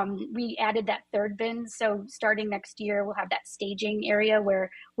 We added that third bin. So starting next year, we'll have that staging area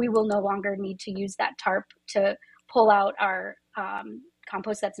where we will no longer need to use that tarp to pull out our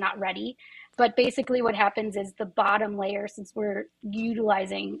compost that's not ready. But basically what happens is the bottom layer, since we're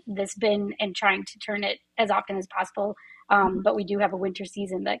utilizing this bin and trying to turn it as often as possible, but we do have a winter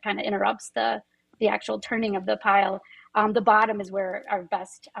season that kind of interrupts the actual turning of the pile. The bottom is where our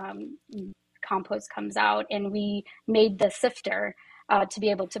best compost comes out. And we made the sifter to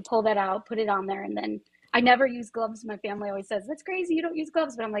be able to pull that out, put it on there, and then I never use gloves. My family always says, that's crazy, you don't use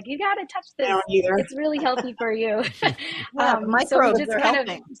gloves. But I'm like, you got to touch this. It's really healthy for you. Microbes are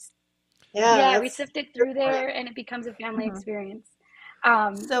helping. We sift it through there, and it becomes a family experience.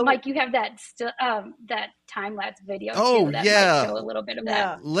 So, Mike, you have that time lapse video. Too, that might show a little bit of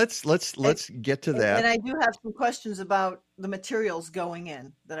that. Let's get to that. And I do have some questions about the materials going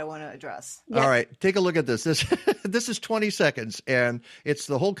in that I want to address. All right, take a look at this. This is 20 seconds, and it's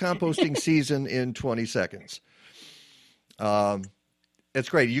the whole composting season in 20 seconds. It's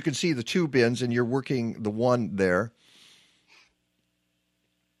great. You can see the 2 bins, and you're working the one there.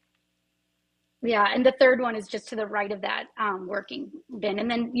 Yeah, and the third one is just to the right of that working bin. And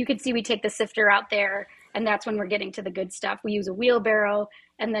then you can see we take the sifter out there, and that's when we're getting to the good stuff. We use a wheelbarrow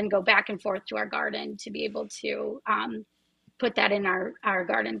and then go back and forth to our garden to be able to put that in our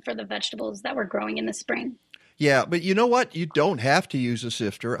garden for the vegetables that we're growing in the spring. Yeah, but you know what? You don't have to use a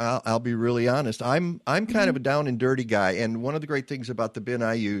sifter. I'll be really honest. I'm kind of a down and dirty guy, and one of the great things about the bin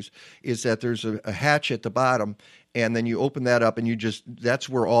I use is that there's a hatch at the bottom, and then you open that up, and that's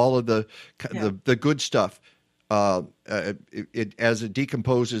where all of the good stuff, as it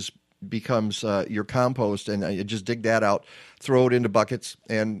decomposes, becomes your compost, and you just dig that out, throw it into buckets,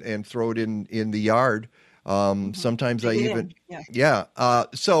 and throw it in the yard. Sometimes I even,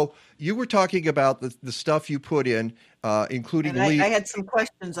 so you were talking about the stuff you put in, including I had some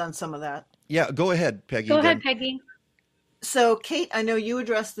questions on some of that. Yeah, go ahead, Peggy. Go ahead, Peggy. So, Kate, I know you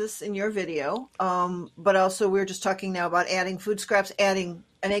addressed this in your video, but also we're just talking now about adding food scraps, adding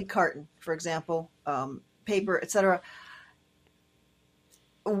an egg carton, for example, paper, etc.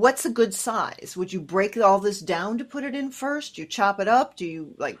 what's a good size? Would you break all this down to put it in first? Do you chop it up? Do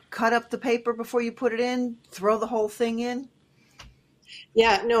you like cut up the paper before you put it in? Throw the whole thing in?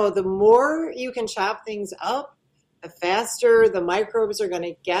 Yeah, no, the more you can chop things up, the faster the microbes are going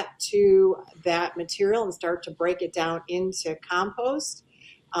to get to that material and start to break it down into compost,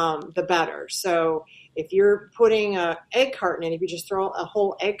 the better. So if you're putting an egg carton in, if you just throw a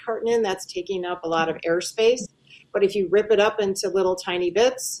whole egg carton in, that's taking up a lot of airspace. But if you rip it up into little tiny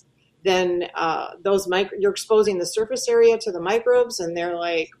bits, then you're exposing the surface area to the microbes, and they're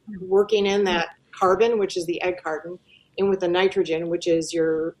like working in that carbon, which is the egg carton, in with the nitrogen, which is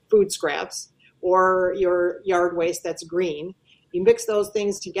your food scraps or your yard waste that's green. You mix those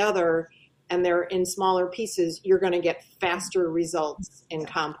things together and they're in smaller pieces, you're going to get faster results in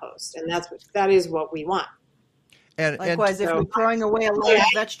compost. And that is what we want. And likewise, if you're throwing away a large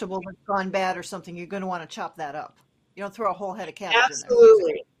vegetable that's gone bad or something, you're going to want to chop that up. You don't throw a whole head of cabbage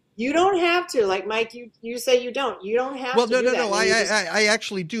Absolutely. in there. You don't have to. Like Mike, you say you don't. You don't have to. Well, no. I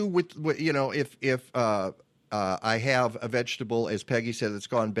actually do with if I have a vegetable, as Peggy said, that's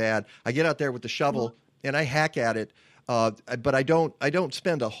gone bad, I get out there with the shovel and I hack at it. But I don't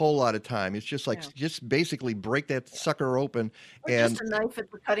spend a whole lot of time. It's just like just basically break that sucker open, or and just a knife at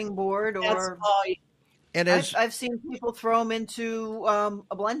the cutting board, or and I've seen people throw them into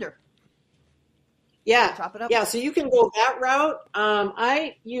a blender. Yeah, chop it up. Yeah, so you can go that route.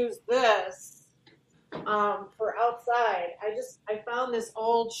 I use this for outside. I found this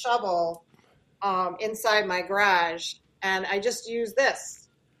old shovel inside my garage, and I just use this.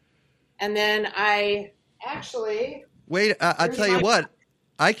 And then I actually wait. I'll tell you what.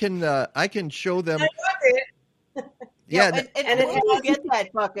 I can show them. Yeah, and where did you get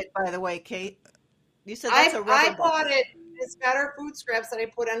that bucket, by the way, Kate? You said that's a rubber bucket. I bought it. It's got our food scraps that I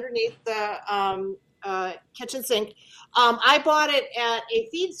put underneath the kitchen sink. I bought it at a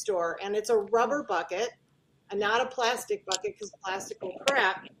feed store, and it's a rubber bucket, and not a plastic bucket because plastic will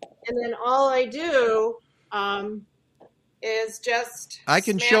crack. And then all I do is just I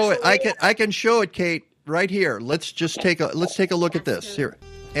can show it. I can show it, Kate, right here. Let's take a look at this here.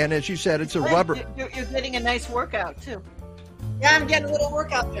 And as you said, it's a rubber. You're getting a nice workout too. Yeah, I'm getting a little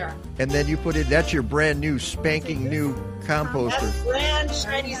workout there. And then you put it. That's your brand new, spanking new composter. That's brand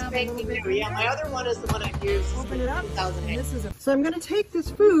shiny, spanking new. Yeah, my other one is the one I used. Open it up. 2008. So I'm going to take this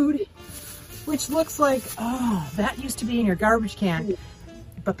food, which looks like, that used to be in your garbage can,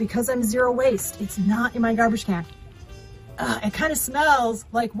 but because I'm zero waste, it's not in my garbage can. It kind of smells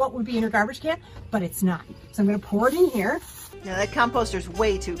like what would be in your garbage can, but it's not. So I'm going to pour it in here. Yeah, that composter's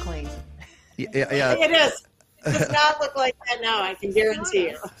way too clean. Yeah. It is. It does not look like that now, I can guarantee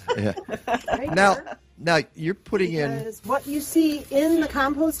you. Yeah. Right now you're putting because what you see in the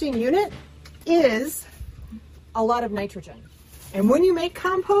composting unit is a lot of nitrogen. And when you make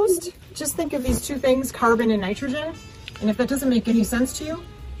compost, just think of these two things, carbon and nitrogen. And if that doesn't make any sense to you,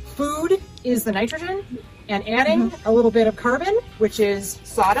 food is the nitrogen, and adding a little bit of carbon, which is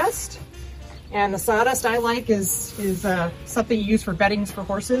sawdust. And the sawdust I like is something you use for beddings for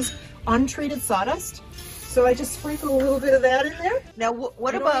horses, untreated sawdust. So I just sprinkle a little bit of that in there. Now,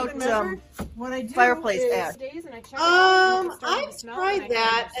 what about what I do fireplace ash? I've tried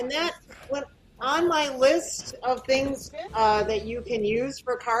that, and that went on my list of things that you can use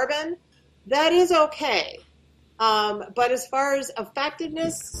for carbon. That is okay, but as far as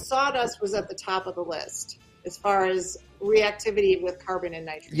effectiveness, sawdust was at the top of the list as far as reactivity with carbon and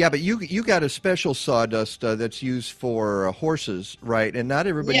nitrogen. Yeah, but you got a special sawdust that's used for horses, right? And not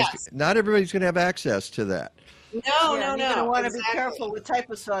everybody's going to have access to that. No. You're going to want to be careful what type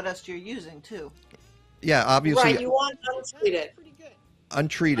of sawdust you're using too. Yeah, obviously. Right, you want untreated.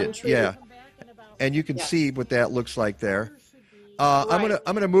 Untreated, yeah. And you can see what that looks like there. I'm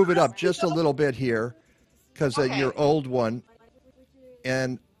gonna move it up just a little bit here because your old one,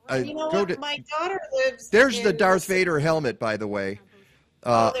 and. You know what? My daughter lives. There's the Darth Vader helmet, by the way.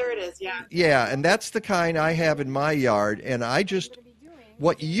 There it is. Yeah. Yeah, and that's the kind I have in my yard. And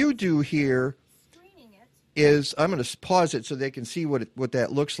what you do here is, I'm going to pause it so they can see what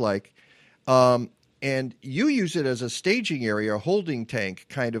that looks like. And you use it as a staging area, a holding tank,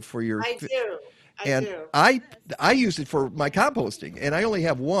 kind of for your. I do. I use it for my composting, and I only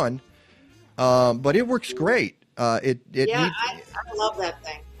have one, but it works great. I love that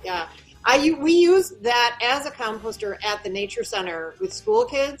thing. Yeah, we use that as a composter at the nature center with school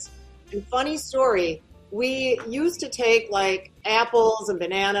kids. And funny story, we used to take like apples and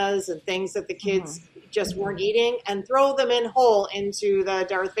bananas and things that the kids just weren't eating and throw them in whole into the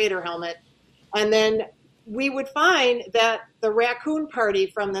Darth Vader helmet. And then we would find that the raccoon party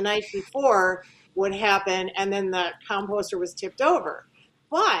from the night before would happen, and then the composter was tipped over.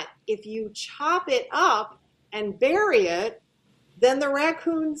 But if you chop it up and bury it, then the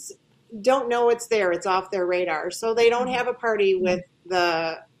raccoons don't know it's there. It's off their radar. So they don't have a party with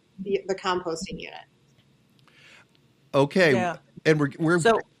the composting unit. Okay. Yeah. And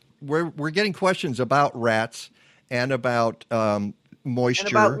we're getting questions about rats and about moisture.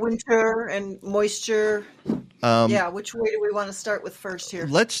 And about winter and moisture. Which way do we want to start with first here?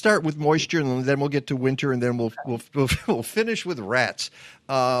 Let's start with moisture, and then we'll get to winter, and then we'll finish with rats.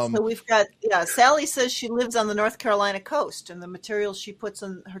 So we've got Sally says she lives on the North Carolina coast, and the materials she puts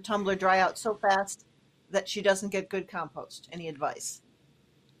in her tumbler dry out so fast that she doesn't get good compost. Any advice?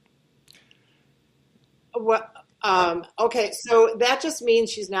 Well, okay, so that just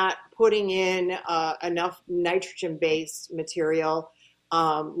means she's not putting in enough nitrogen-based material,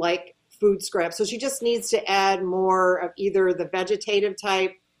 like food scraps. So she just needs to add more of either the vegetative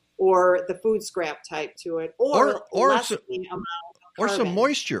type or the food scrap type to it, or lessen the amount of or some carbon.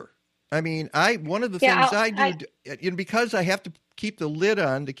 moisture. I mean, one of the things I do, because I have to keep the lid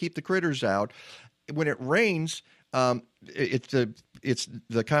on to keep the critters out. When it rains, it's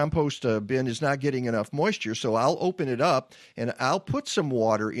the compost bin is not getting enough moisture, so I'll open it up and I'll put some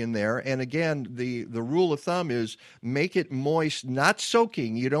water in there. And again, the rule of thumb is make it moist, not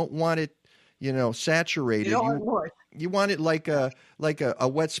soaking. You don't want it, saturated. You don't want it moist. You want it like a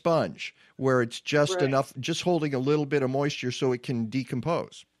wet sponge where it's just enough, just holding a little bit of moisture so it can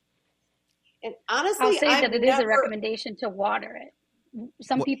decompose. And honestly, I'll say that it is a recommendation to water it.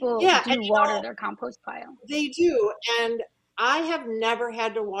 Some people do water their compost pile. They do, and I have never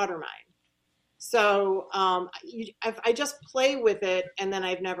had to water mine. So I just play with it, and then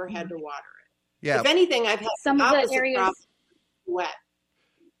I've never had to water it. Yeah. If anything, I've had some of the opposite problem, areas wet.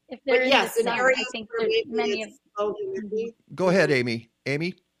 If they're But yes, in the in sun, areas I think where there's maybe many of. it's low humidity. Go ahead, Amy.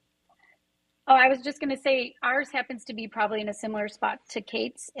 Amy? Oh, I was just going to say ours happens to be probably in a similar spot to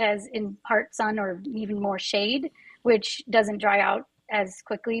Kate's, as in part sun or even more shade, which doesn't dry out as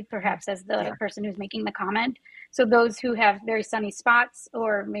quickly, perhaps, as the person who's making the comment. So those who have very sunny spots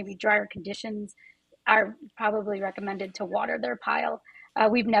or maybe drier conditions are probably recommended to water their pile.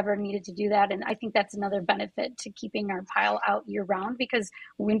 We've never needed to do that, and I think that's another benefit to keeping our pile out year round, because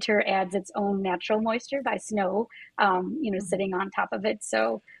winter adds its own natural moisture by snow, sitting on top of it.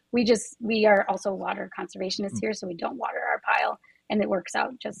 So we are also water conservationists here, so we don't water our pile, and it works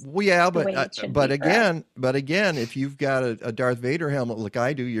out just the way it should be but again, if you've got a Darth Vader helmet like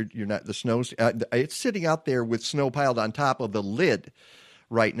I do, you're not the snow's. It's sitting out there with snow piled on top of the lid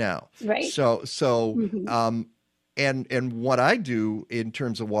right now. Right. So. And what I do in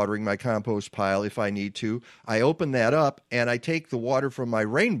terms of watering my compost pile, if I need to, I open that up and I take the water from my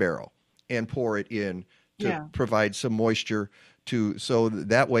rain barrel and pour it in to provide some moisture so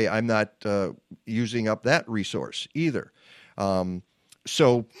that way I'm not using up that resource either. And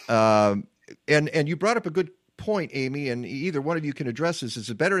you brought up a good point, Amy, and either one of you can address this. Is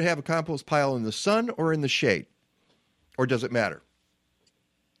it better to have a compost pile in the sun or in the shade? Or does it matter?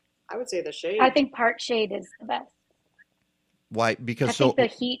 I would say the shade. I think part shade is the best. Why? Because I think the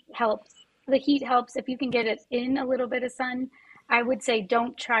heat helps. The heat helps if you can get it in a little bit of sun. I would say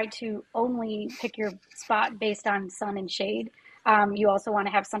don't try to only pick your spot based on sun and shade. You also want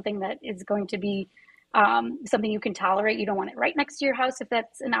to have something that is going to be something you can tolerate. You don't want it right next to your house. If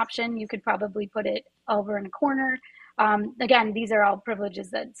that's an option, you could probably put it over in a corner. Again, these are all privileges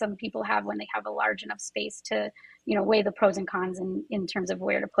that some people have when they have a large enough space to, weigh the pros and cons in terms of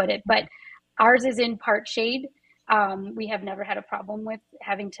where to put it. But ours is in part shade. We have never had a problem with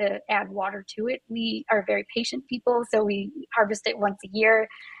having to add water to it. We are very patient people, so we harvest it once a year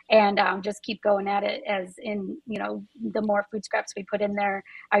and just keep going at it. As in, the more food scraps we put in there,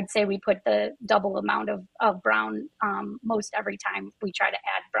 I'd say we put the double amount of brown most every time we try to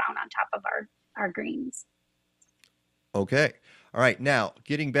add brown on top of our greens. Okay. All right. Now,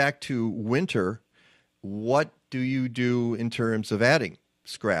 getting back to winter, what do you do in terms of adding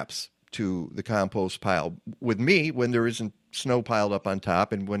scraps to the compost pile? With me, when there isn't snow piled up on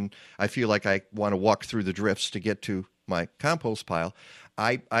top and when I feel like I want to walk through the drifts to get to my compost pile,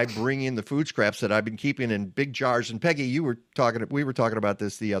 I bring in the food scraps that I've been keeping in big jars. And Peggy, we were talking about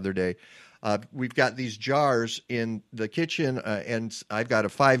this the other day. We've got these jars in the kitchen, and I've got a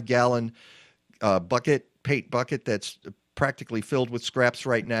 5-gallon paint bucket that's practically filled with scraps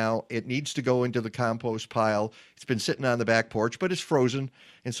right now. It needs to go into the compost pile. It's been sitting on the back porch, but it's frozen.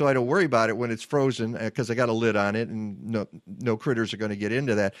 And so I don't worry about it when it's frozen because I got a lid on it and no critters are going to get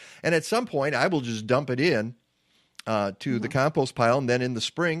into that. And at some point I will just dump it in to the compost pile. And then in the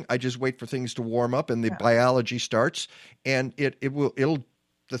spring, I just wait for things to warm up and the biology starts and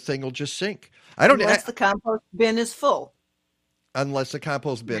the thing will just sink. Unless the compost bin is full. unless the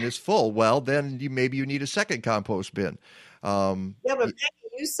compost bin is full. Well, then maybe you need a second compost bin. Yeah, but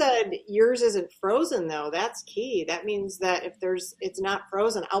Becky, you said yours isn't frozen though. That's key. That means that if it's not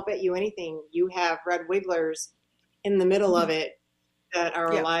frozen, I'll bet you anything you have red wigglers in the middle of it that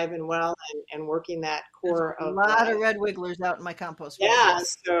are alive and well and working that core There's of a lot of red wigglers out in my compost bin. Yeah,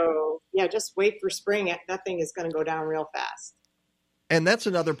 so just wait for spring. That thing is going to go down real fast. And that's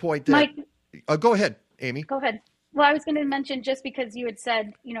another point that. Mike, go ahead, Amy. Go ahead. Well, I was going to mention, just because you had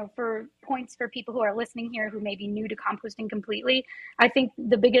said, for points for people who are listening here who may be new to composting completely, I think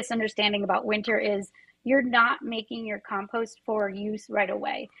the biggest understanding about winter is you're not making your compost for use right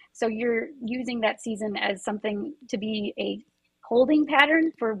away. So you're using that season as something to be a holding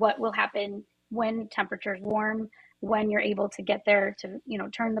pattern for what will happen when temperatures warm, when you're able to get there to,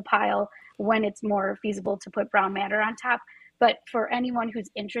 turn the pile, when it's more feasible to put brown matter on top. But for anyone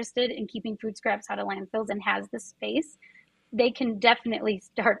who's interested in keeping food scraps out of landfills and has the space, they can definitely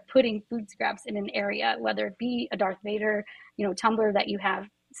start putting food scraps in an area, whether it be a Darth Vader, tumbler that you have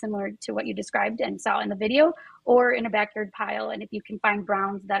similar to what you described and saw in the video, or in a backyard pile. And if you can find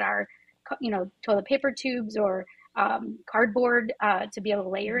browns that are, toilet paper tubes or cardboard to be able to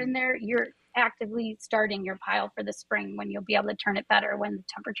layer in there, you're actively starting your pile for the spring when you'll be able to turn it better when the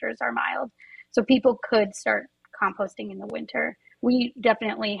temperatures are mild. So people could start composting in the winter. We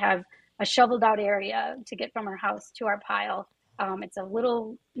definitely have a shoveled out area to get from our house to our pile. It's a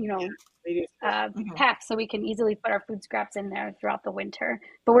little, pack, so we can easily put our food scraps in there throughout the winter.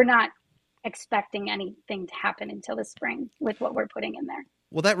 But we're not expecting anything to happen until the spring with what we're putting in there.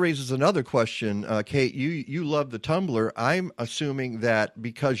 Well, that raises another question, Kate. You love the tumbler. I'm assuming that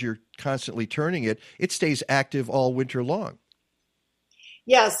because you're constantly turning it, it stays active all winter long.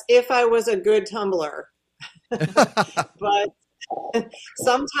 Yes, if I was a good tumbler. But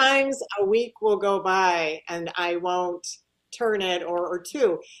sometimes a week will go by and I won't turn it or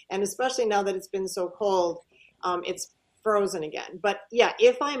two. And especially now that it's been so cold, it's frozen again. But yeah,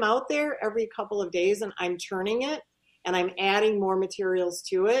 if I'm out there every couple of days and I'm turning it and I'm adding more materials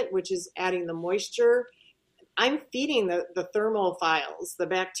to it, which is adding the moisture, I'm feeding the thermophiles, the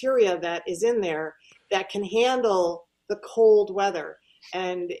bacteria that is in there that can handle the cold weather.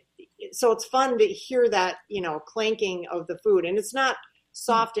 And so it's fun to hear that, clanking of the food. And it's not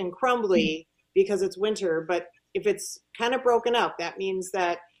soft and crumbly because it's winter, but if it's kind of broken up, that means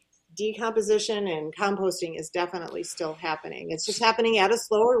that decomposition and composting is definitely still happening. It's just happening at a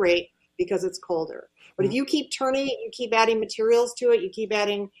slower rate because it's colder. But if you keep turning it, you keep adding materials to it, you keep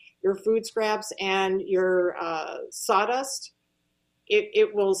adding your food scraps and your sawdust,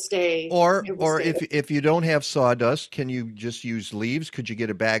 it will stay. Or if you don't have sawdust, can you just use leaves? Could you get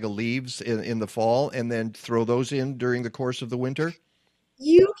a bag of leaves in the fall and then throw those in during the course of the winter?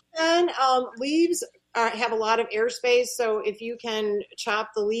 You can. Leaves have a lot of airspace, so if you can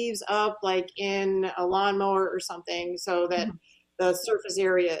chop the leaves up like in a lawnmower or something so that the surface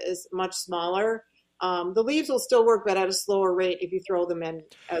area is much smaller, the leaves will still work, but at a slower rate if you throw them in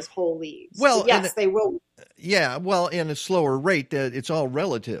as whole leaves. Well, so yes, they will. Yeah, well, in a slower rate, it's all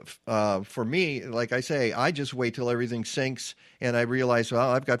relative. For me, like I say, I just wait till everything sinks and I realize, well,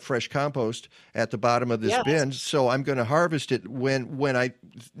 I've got fresh compost at the bottom of this bin, so I'm going to harvest it when I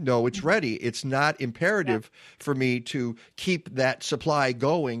know it's ready. It's not imperative for me to keep that supply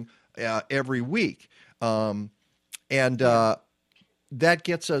going every week. That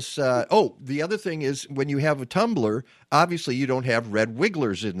gets us the other thing is when you have a tumbler, obviously you don't have red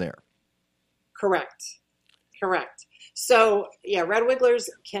wigglers in there. Correct. So red wigglers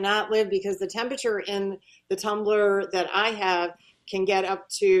cannot live because the temperature in the tumbler that I have can get up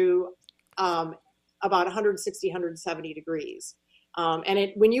to about 160, 170 degrees.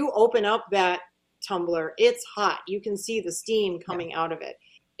 And when you open up that tumbler, it's hot. You can see the steam coming out of it.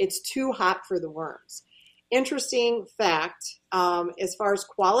 It's too hot for the worms. Interesting fact, as far as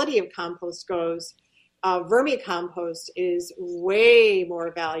quality of compost goes, vermicompost is way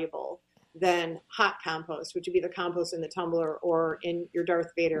more valuable than hot compost, which would be the compost in the tumbler or in your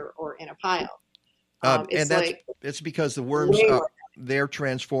Darth Vader or in a pile. It's because the worms they're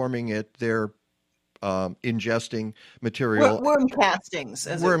transforming it. They're ingesting material. Worm castings,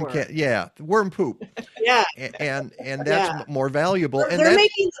 as it were. Worm poop. Yeah, and that's more valuable. They're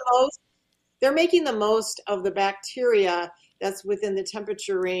making the most of the bacteria that's within the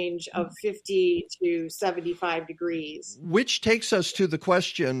temperature range of 50 to 75 degrees. Which takes us to the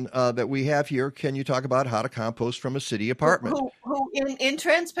question that we have here. Can you talk about how to compost from a city apartment? Who in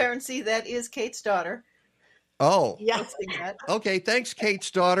transparency, that is Kate's daughter. Oh. Yeah. Okay, thanks, Kate's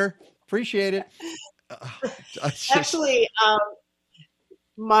daughter. Appreciate it. Actually,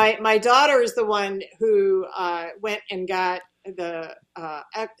 my daughter is the one who went and got what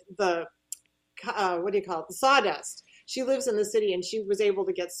do you call it? The sawdust. She lives in the city, and she was able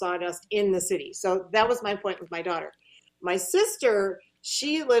to get sawdust in the city. So that was my point with my daughter. My sister,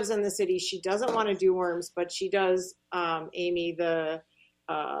 she lives in the city. She doesn't want to do worms, but she does, Amy, the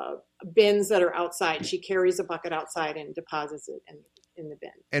bins that are outside. She carries a bucket outside and deposits it in the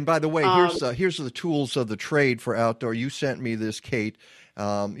bin. And by the way, here's the tools of the trade for outdoor. You sent me this, Kate.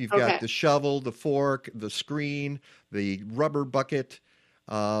 You've got the shovel, the fork, the screen, the rubber bucket,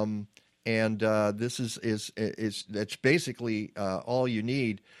 and this is that's basically all you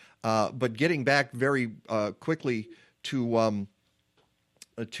need. But getting back very quickly to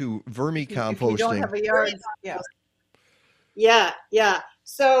vermicomposting. If you don't have a yard, yeah.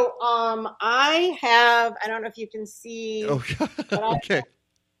 So I don't know if you can see. Oh, okay.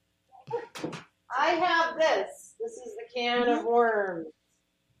 I have this. This is the can of worms.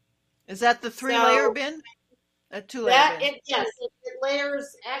 Is that the 3-layer bin? A 2-layer bin? Yes, it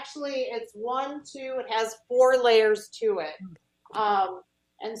layers. Actually, it's 1, 2. It has 4 layers to it.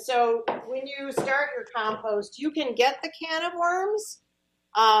 And so when you start your compost, you can get the can of worms.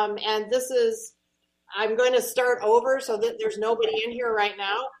 And this is, I'm going to start over so that there's nobody in here right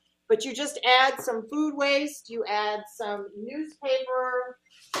now. But you just add some food waste. You add some newspaper.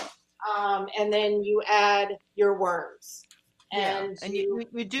 And then you add your worms. And you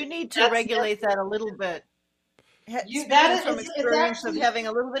do need to regulate that a little bit. That is from experience of having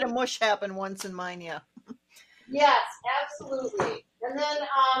a little bit of mush happen once in mine, Yes, absolutely. And then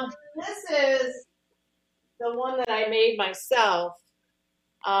this is the one that I made myself,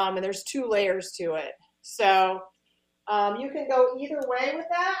 and there's 2 layers to it. So you can go either way with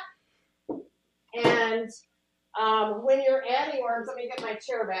that. And when you're adding worms, let me get my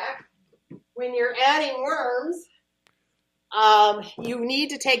chair back. When you're adding worms, you need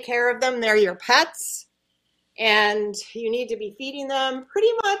to take care of them. They're your pets, and you need to be feeding them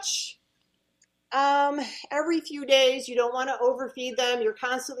pretty much every few days. You don't want to overfeed them. You're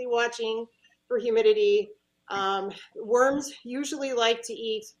constantly watching for humidity. Worms usually like to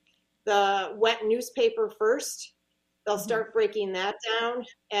eat the wet newspaper first. They'll start breaking that down,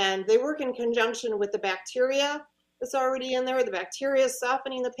 and they work in conjunction with the bacteria that's already in there. The bacteria is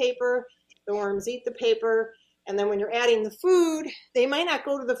softening the paper. The worms eat the paper, and then when you're adding the food, they might not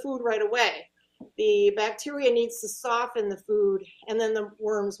go to the food right away. The bacteria needs to soften the food, and then the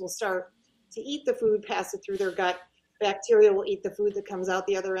worms will start to eat the food, pass it through their gut. Bacteria will eat the food that comes out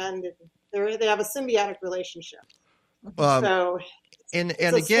the other end. They have a symbiotic relationship. And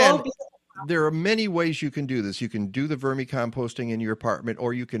again, there are many ways you can do this. You can do the vermicomposting in your apartment,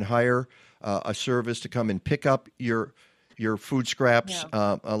 or you can hire a service to come and pick up your food scraps,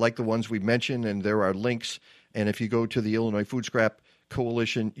 like the ones we mentioned, and there are links. And if you go to the Illinois Food Scrap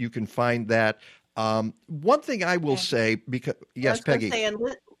Coalition, you can find that. One thing I will say, because Peggy. Say, and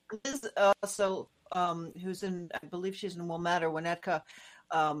Liz also, who's in, I believe she's in Wilmette or Winnetka,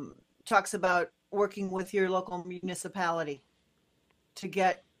 talks about working with your local municipality to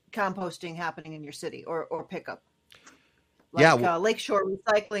get composting happening in your city or pickup. Lakeshore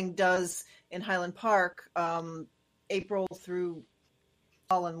Recycling does in Highland Park, April through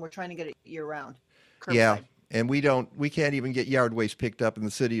fall, and we're trying to get it year round. Curbside. Yeah, and we can't even get yard waste picked up in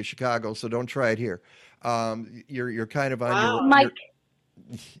the city of Chicago, so don't try it here. You're kind of on your Mike.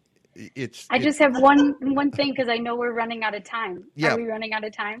 I just have one thing because I know we're running out of time. Yeah. Are we running out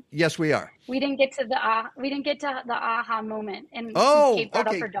of time? Yes, we are. We didn't get to the aha moment, and since Kate brought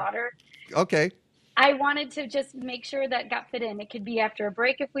up her daughter. Okay. I wanted to just make sure that got fit in. It could be after a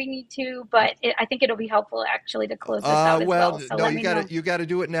break if we need to, but I think it'll be helpful actually to close this out as well. So no, you got to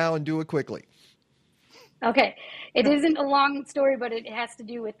do it now and do it quickly. Okay. It isn't a long story, but it has to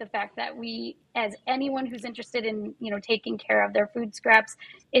do with the fact that we, as anyone who's interested in, taking care of their food scraps,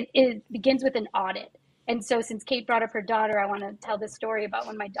 it begins with an audit. And so since Kate brought up her daughter, I want to tell this story about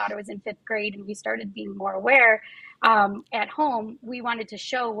when my daughter was in 5th grade and we started being more aware at home. We wanted to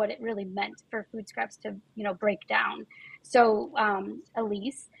show what it really meant for food scraps to, break down. So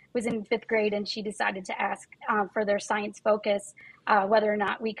Elise was in 5th grade and she decided to ask for their science focus whether or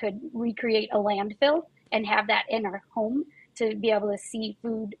not we could recreate a landfill and have that in our home to be able to see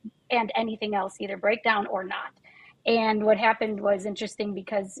food and anything else either break down or not. And what happened was interesting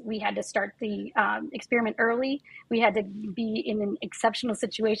because we had to start the experiment early. We had to be in an exceptional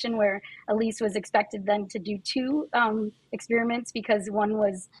situation where Elise was expected then to do 2 experiments because one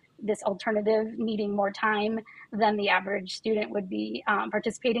was this alternative needing more time than the average student would be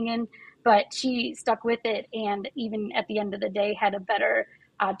participating in. But she stuck with it, and even at the end of the day had a better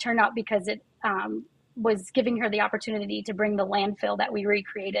turnout because it was giving her the opportunity to bring the landfill that we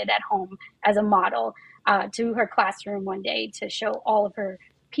recreated at home as a model to her classroom one day to show all of her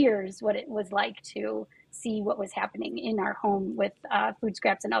peers what it was like to see what was happening in our home with food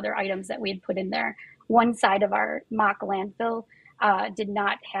scraps and other items that we had put in there. One side of our mock landfill did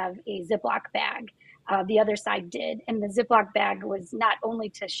not have a Ziploc bag. The other side did. And the Ziploc bag was not only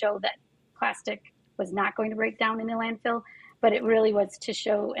to show that plastic was not going to break down in a landfill, but it really was to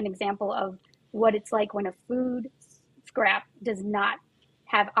show an example of what it's like when a food scrap does not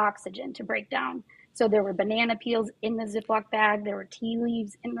have oxygen to break down. So there were banana peels in the Ziploc bag. There were tea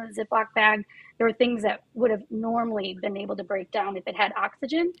leaves in the Ziploc bag. There were things that would have normally been able to break down if it had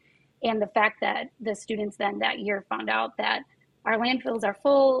oxygen. And the fact that the students then that year found out that our landfills are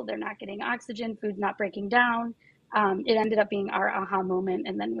full, they're not getting oxygen, food's not breaking down. It ended up being our aha moment,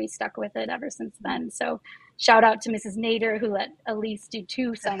 and then we stuck with it ever since then. So shout out to Mrs. Nader, who let Elise do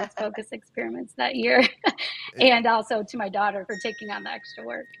 2 science-focused experiments that year, and also to my daughter for taking on the extra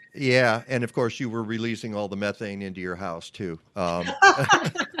work. Yeah, and of course you were releasing all the methane into your house too. I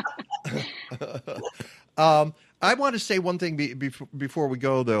want to say one thing before we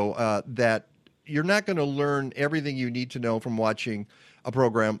go, though, that you're not going to learn everything you need to know from watching a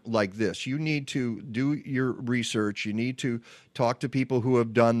program like this. You need to do your research. You need to talk to people who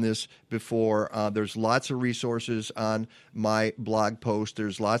have done this before. There's lots of resources on my blog post.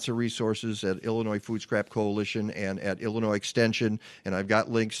 There's lots of resources at Illinois Food Scrap Coalition and at Illinois Extension, and I've got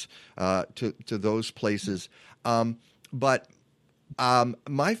links to those places. But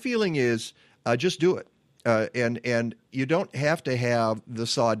my feeling is just do it. And you don't have to have the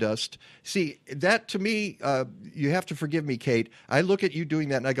sawdust. See, that to me, you have to forgive me, Kate. I look at you doing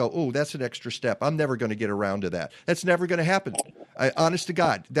that and I go, oh, that's an extra step. I'm never going to get around to that. That's never going to happen. Honest to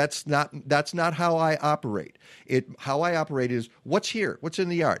God, that's not how I operate. How I operate is what's here, what's in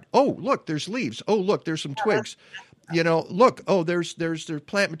the yard. Oh, look, there's leaves. Oh, look, there's some twigs. Look, oh, there's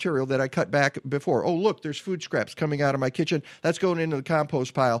plant material that I cut back before. Oh, look, there's food scraps coming out of my kitchen. That's going into the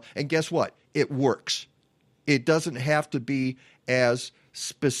compost pile. And guess what? It works. It doesn't have to be as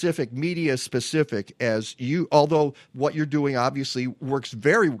specific, media specific as you, although what you're doing obviously works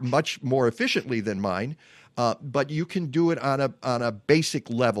very much more efficiently than mine, but you can do it on a basic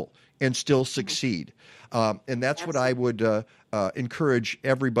level and still succeed. And that's what I would encourage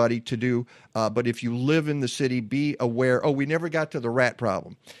everybody to do. But if you live in the city, be aware. Oh, we never got to the rat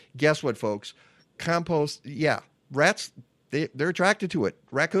problem. Guess what, folks? Compost, yeah, rats, they're attracted to it.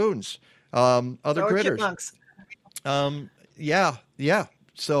 Raccoons. Other critters. Chipmunks. Yeah.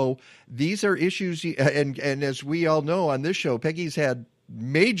 So these are issues, and as we all know on this show, Peggy's had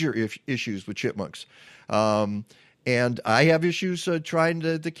major issues with chipmunks. And I have issues trying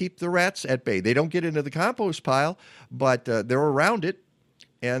to keep the rats at bay. They don't get into the compost pile, but they're around it,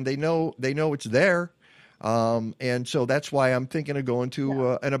 and they know it's there. And so that's why I'm thinking of going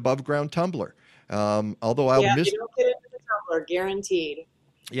to an above ground tumbler. Although I'll miss. You don't get into the tumbler, guaranteed.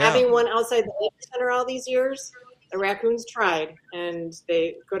 Yeah. Having one outside the nature center all these years, the raccoons tried and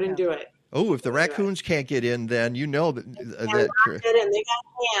they couldn't do it. Oh, if the raccoons can't get in, then you know that. They got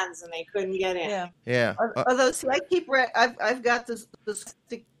hands and they couldn't get in. Yeah. Although, see, I've got this the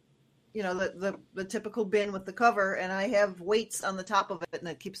typical bin with the cover, and I have weights on the top of it, and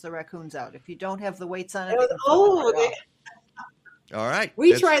it keeps the raccoons out. If you don't have the weights on it, all right.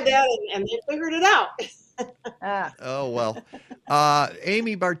 We tried that and they figured it out. Oh, well.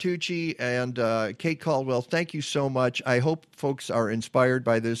 Amy Bartucci and Kate Caldwell, thank you so much. I hope folks are inspired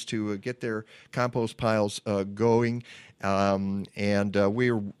by this to get their compost piles going. And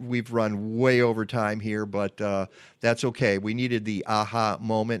we've run way over time here, but that's okay. We needed the aha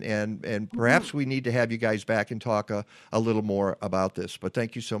moment, and perhaps we need to have you guys back and talk a little more about this. But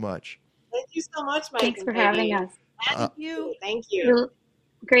thank you so much. Thank you so much, Mike. Thanks for having us. Thank you. Thank you.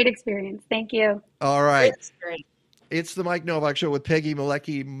 Great experience. Thank you. All right. It's the Mike Novak Show with Peggy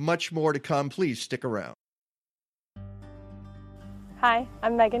Malecki. Much more to come. Please stick around. Hi,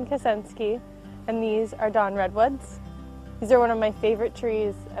 I'm Megan Kosensky, and these are Dawn Redwoods. These are one of my favorite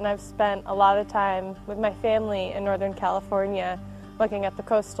trees, and I've spent a lot of time with my family in Northern California looking at the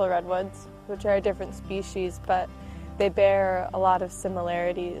coastal redwoods, which are a different species, but they bear a lot of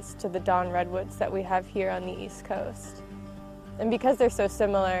similarities to the Dawn Redwoods that we have here on the East Coast. And because they're so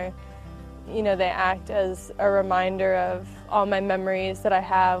similar, they act as a reminder of all my memories that I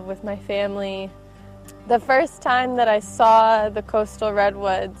have with my family. The first time that I saw the coastal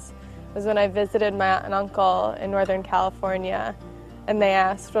redwoods was when I visited my aunt and uncle in Northern California, and they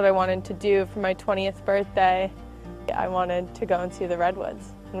asked what I wanted to do for my 20th birthday. I wanted to go and see the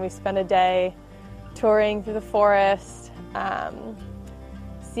redwoods, and we spent a day touring through the forest,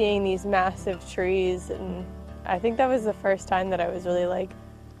 seeing these massive trees, and I think that was the first time that I was really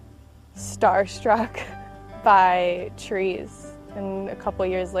starstruck by trees. And a couple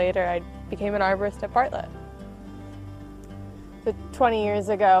years later, I became an arborist at Bartlett. So 20 years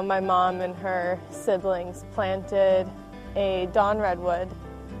ago, my mom and her siblings planted a dawn redwood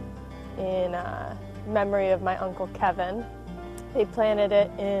in memory of my Uncle Kevin. They planted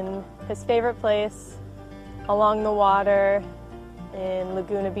it in his favorite place along the water in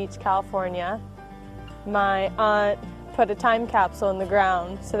Laguna Beach, California. My aunt put a time capsule in the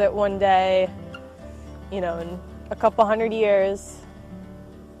ground so that one day, in a couple hundred years,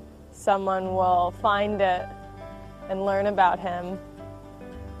 someone will find it and learn about him,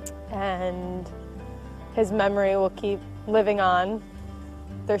 and his memory will keep living on.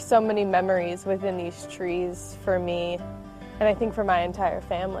 There's so many memories within these trees for me, and I think for my entire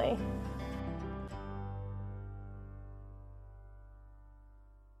family.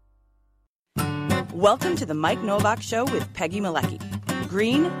 Welcome to the Mike Novak Show with Peggy Malecki.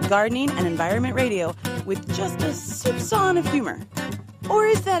 Green, gardening, and environment radio with just a soupçon of humor. Or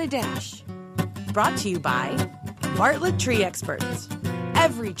is that a dash? Brought to you by Bartlett Tree Experts.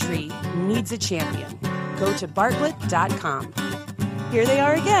 Every tree needs a champion. Go to bartlett.com. Here they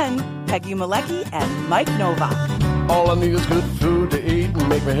are again, Peggy Malecki and Mike Novak. All I need is good food to eat and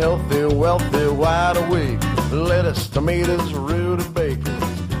make me healthy, wealthy, wide awake. Lettuce, tomatoes, rutabaga.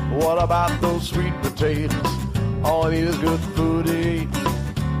 What about those sweet potatoes? All I need is good food to eat.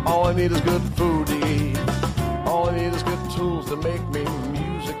 All I need is good food to eat. All I need is good tools to make me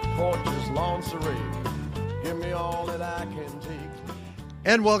music, porches, lawn serene. Give me all that I can take.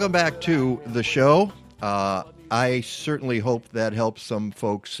 And welcome back to the show. I certainly hope that helps some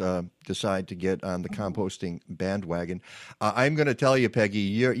folks decide to get on the composting bandwagon. I'm going to tell you, Peggy,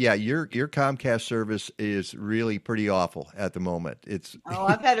 your Comcast service is really pretty awful at the moment.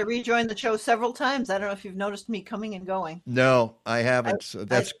 I've had to rejoin the show several times. I don't know if you've noticed me coming and going. No, I haven't.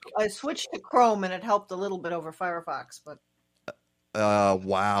 I switched to Chrome, and it helped a little bit over Firefox, but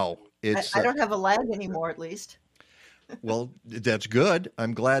wow, I don't have a lag anymore, at least. Well, that's good.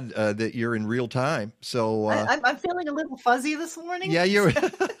 I'm glad that you're in real time. So I'm feeling a little fuzzy this morning. Yeah,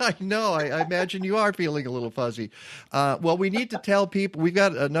 I know. I imagine you are feeling a little fuzzy. Well, we need to tell people we've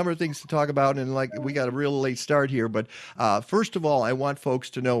got a number of things to talk about, and we got a real late start here. But first of all, I want folks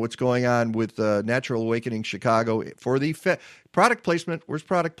to know what's going on with Natural Awakening Chicago for the product placement. Where's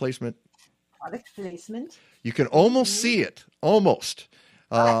product placement? Product placement. You can almost see it. Almost.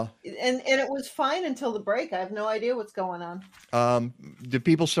 And it was fine until the break. I have no idea what's going on. Did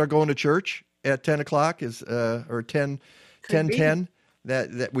people start going to church at 10 o'clock or 10:10?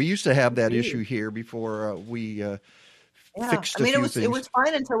 That we used to have that issue here before we fixed a few things. It was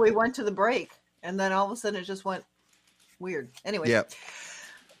fine until we went to the break, and then all of a sudden it just went weird. Anyway. Yeah.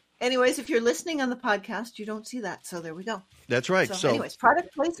 Anyways, if you're listening on the podcast, you don't see that. So there we go. That's right. So anyways,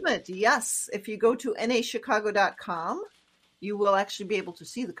 product placement. Yes. If you go to nachicago.com, you will actually be able to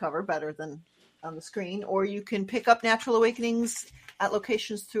see the cover better than on the screen, or you can pick up Natural Awakenings at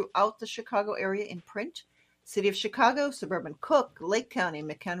locations throughout the Chicago area in print. City of Chicago, Suburban Cook, Lake County,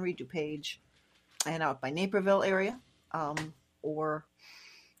 McHenry, DuPage, and out by Naperville area, or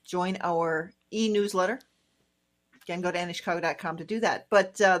join our e-newsletter. Again, go to nachicago.com to do that.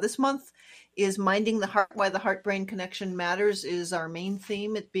 But this month is Minding the Heart, Why the Heart-Brain Connection Matters is our main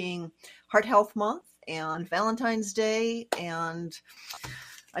theme, it being Heart Health Month and Valentine's Day. And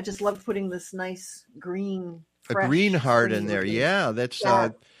I just love putting this nice green, fresh, a green heart in there. Yeah, that's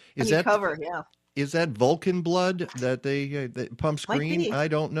is that cover? Yeah, is that Vulcan blood that that pumps green? I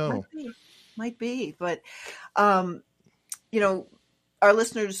don't know. Might be, but our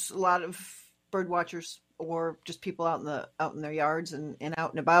listeners, a lot of bird watchers or just people out in their yards and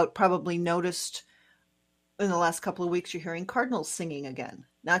out and about, probably noticed in the last couple of weeks you're hearing cardinals singing again.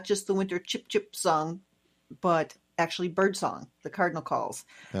 Not just the winter chip chip song, but actually bird song, the cardinal calls.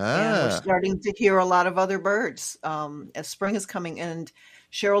 And we're starting to hear a lot of other birds as spring is coming. And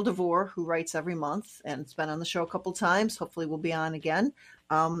Cheryl DeVore, who writes every month and has been on the show a couple times, hopefully will be on again,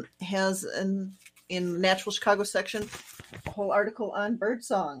 has in the Natural Chicago section a whole article on bird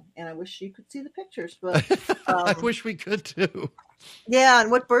song. And I wish you could see the pictures, but I wish we could too. Yeah, and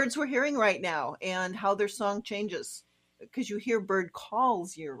what birds we're hearing right now and how their song changes. Because you hear bird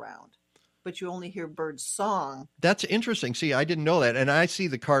calls year round, but you only hear bird song. That's interesting. See, I didn't know that. And I see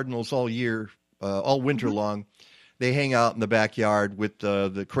the cardinals all year, all winter long. They hang out in the backyard with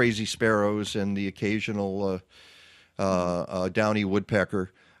the crazy sparrows and the occasional downy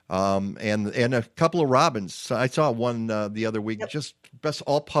woodpecker and a couple of robins. I saw one the other week, just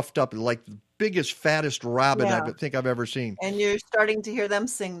all puffed up, like the biggest, fattest robin I think I've ever seen. And you're starting to hear them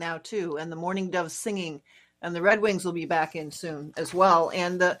sing now, too. And the mourning doves singing And the redwings will be back in soon as well.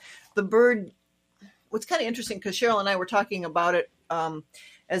 And the bird, what's kind of interesting, because Cheryl and I were talking about it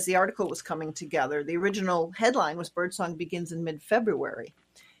as the article was coming together. The original headline was Birdsong begins in mid-February.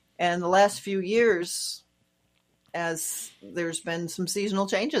 And the last few years, as there's been some seasonal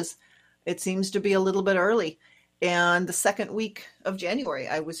changes, it seems to be a little bit early. And the second week of January,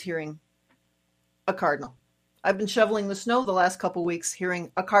 I was hearing a cardinal. I've been shoveling the snow the last couple weeks,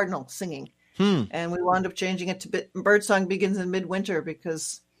 hearing a cardinal singing. And we wound up changing it to Birdsong begins in midwinter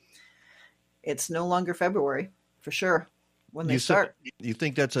because it's no longer February, for sure, when they start. You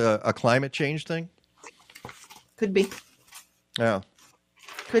think that's a climate change thing? Could be. Yeah.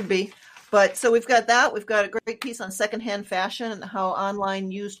 Could be. But so we've got that. We've got a great piece on secondhand fashion and how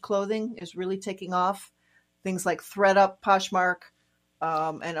online used clothing is really taking off. Things like ThreadUp, Poshmark,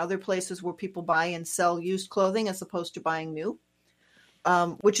 and other places where people buy and sell used clothing as opposed to buying new.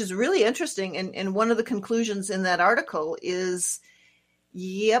 Which is really interesting. And one of the conclusions in that article is,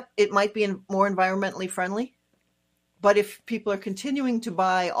 yep, it might be more environmentally friendly. But if people are continuing to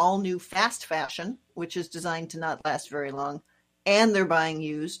buy all new fast fashion, which is designed to not last very long, and they're buying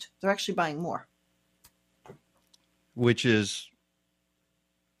used, they're actually buying more. Which is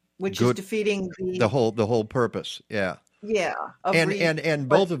defeating the whole purpose. Yeah. Yeah. And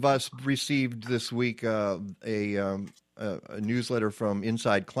both of us received this week a newsletter from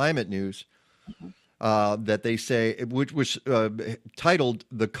Inside Climate News that they say, which was titled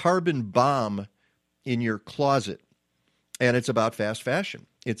 "The Carbon Bomb in Your Closet," and it's about fast fashion.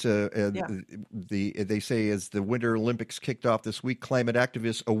 It's they say as the Winter Olympics kicked off this week, climate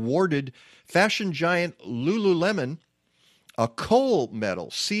activists awarded fashion giant Lululemon a coal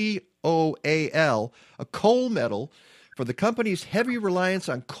medal, COAL, a coal medal for the company's heavy reliance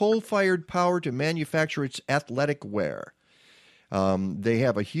on coal-fired power to manufacture its athletic wear. They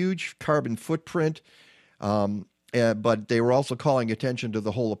have a huge carbon footprint, but they were also calling attention to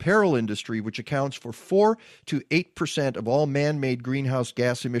the whole apparel industry, which accounts for 4 to 8% of all man-made greenhouse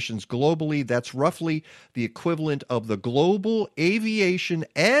gas emissions globally. That's roughly the equivalent of the global aviation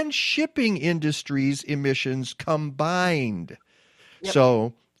and shipping industries' emissions combined. Yep.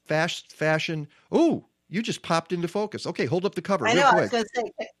 So fast fashion. Ooh, you just popped into focus. Okay, hold up the cover. I know. Real quick. I was going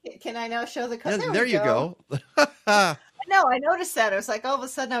to say, can I now show the cover? Yeah, there you go. No, I noticed that. It was like all of a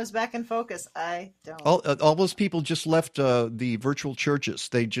sudden I was back in focus. I don't. All those people just left the virtual churches.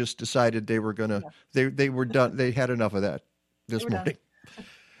 They just decided they were gonna. Yeah. They were done. They had enough of that this morning.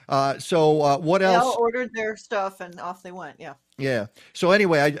 So what else? They all ordered their stuff and off they went. Yeah. Yeah. So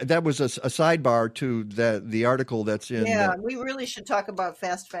anyway, that was a sidebar to the article that's in. Yeah, we really should talk about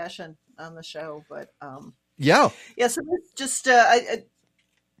fast fashion on the show, but yeah. Yeah. So this just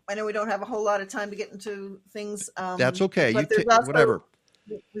I know we don't have a whole lot of time to get into things. That's okay. You whatever.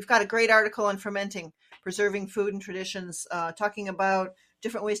 We've got a great article on fermenting, preserving food and traditions, talking about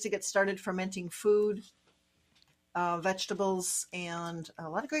different ways to get started fermenting food, vegetables, and a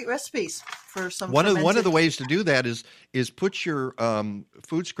lot of great recipes for some. One of the ways to do that is put your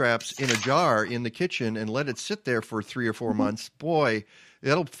food scraps in a jar in the kitchen and let it sit there for 3 or 4 months. Boy,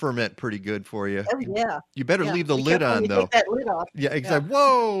 that'll ferment pretty good for you. Oh, yeah. You better leave the lid on, though. Take that lid off. Yeah, exactly. Yeah.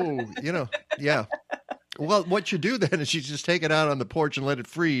 Whoa, yeah. Well, what you do then is you just take it out on the porch and let it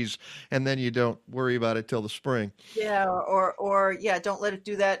freeze, and then you don't worry about it till the spring. Yeah, or don't let it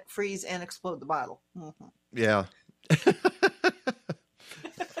do that, freeze, and explode the bottle. Mm-hmm. Yeah.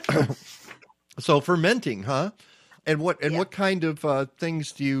 So fermenting, huh? And what kind of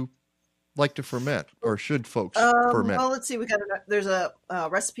things do you like to ferment, or should folks ferment? Well, let's see. There's a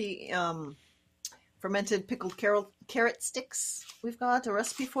recipe, fermented pickled carrot sticks. We've got a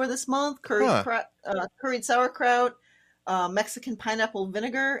recipe for this month. Curried sauerkraut, Mexican pineapple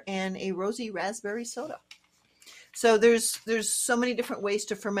vinegar, and a rosy raspberry soda. So there's so many different ways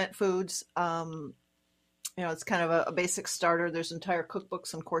to ferment foods. It's kind of a basic starter. There's entire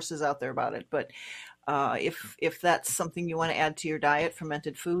cookbooks and courses out there about it. But if that's something you want to add to your diet,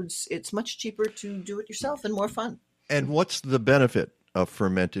 fermented foods, it's much cheaper to do it yourself and more fun. And what's the benefit of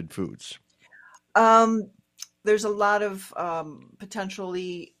fermented foods? There's a lot of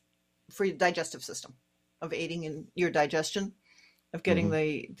potentially for your digestive system, of aiding in your digestion, of getting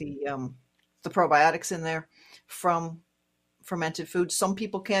the probiotics in there from fermented foods. Some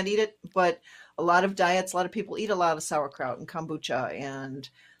people can't eat it, but a lot of people eat a lot of sauerkraut and kombucha and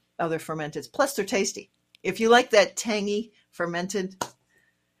other fermenteds. Plus, they're tasty. If you like that tangy, fermented,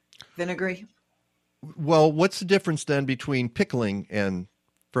 vinegary. Well, what's the difference then between pickling and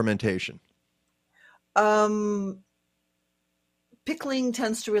fermentation? Pickling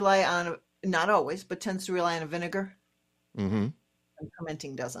tends to rely on, not always, but tends to rely on a vinegar. Mm-hmm. And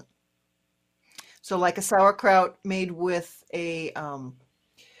fermenting doesn't. So like a sauerkraut made with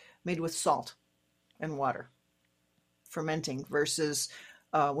salt and water, fermenting, versus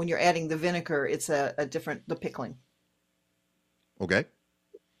when you're adding the vinegar, it's a different, the pickling. Okay.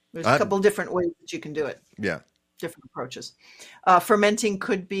 There's a couple different ways that you can do it. Yeah. Different approaches. Fermenting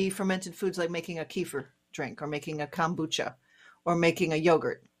could be fermented foods like making a kefir drink or making a kombucha or making a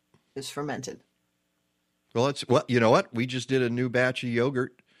yogurt is fermented. Well, you know what? We just did a new batch of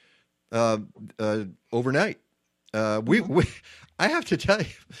yogurt overnight. I have to tell you,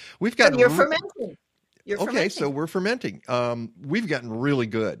 we've got. So you're fermenting. Okay, so we're fermenting. We've gotten really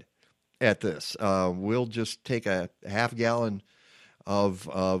good at this. We'll just take a half gallon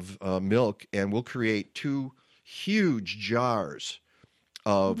of milk, and we'll create 2 huge jars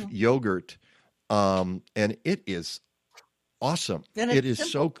of yogurt, and it is awesome. It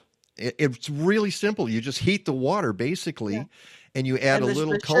is simple. It's really simple. You just heat the water basically, and you add a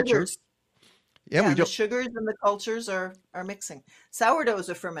little culture. Sugars. Yeah, the sugars and the cultures are mixing. Sourdoughs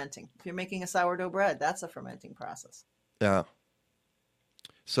are fermenting. If you're making a sourdough bread, that's a fermenting process. Yeah.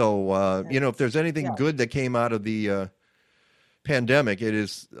 So if there's anything good that came out of the pandemic, it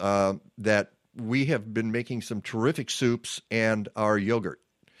is that we have been making some terrific soups, and our yogurt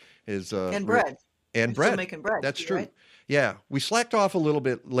is and bread. And You're bread. Still making bread. That's true. Right? Yeah, we slacked off a little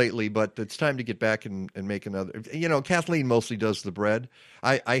bit lately, but it's time to get back and make another. Kathleen mostly does the bread.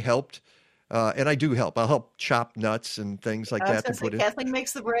 I helped, and I do help. I'll help chop nuts and things like that to put in. Kathleen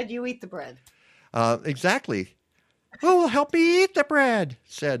makes the bread, you eat the bread. Exactly. Oh, help me eat the bread,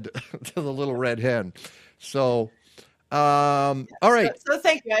 said the little red hen. So, all right. So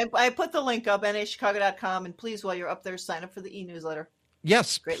thank you. I put the link up, nachicago.com, and please, while you're up there, sign up for the e-newsletter.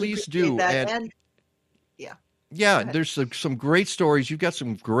 Yes, please do. Yeah, there's some great stories. You've got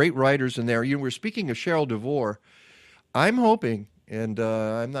some great writers in there. We're speaking of Cheryl DeVore. I'm hoping, and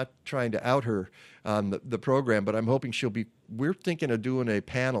I'm not trying to out her on the program, but I'm hoping we're thinking of doing a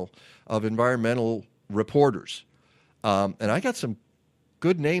panel of environmental reporters. And I got some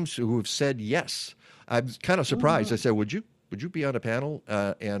good names who have said yes. I'm kind of surprised. I said, would you be on a panel?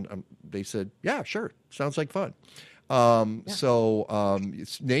 And they said, yeah, sure. Sounds like fun. So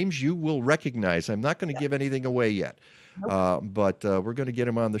it's names you will recognize. I'm not going to give anything away yet, but we're going to get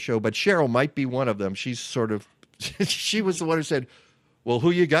them on the show. But Cheryl might be one of them. She's sort of, she was the one who said, well,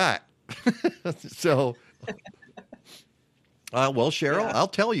 who you got? So, well, Cheryl, I'll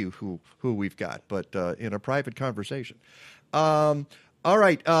tell you who we've got, but in a private conversation. All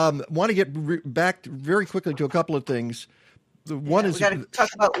right. Want to get back very quickly to a couple of things. One is we got to talk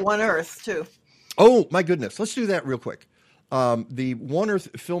about One Earth too. Oh, my goodness. Let's do that real quick. The One Earth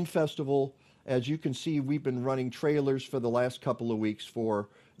Film Festival, as you can see, we've been running trailers for the last couple of weeks for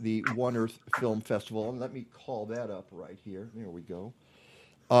the One Earth Film Festival. And let me call that up right here. There we go.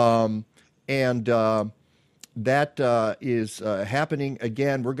 And that is happening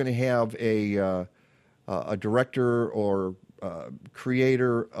again. We're going to have a director or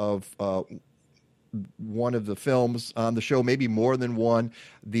creator of one of the films on the show, maybe more than one.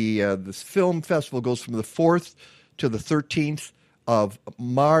 This film festival goes from the 4th to the 13th of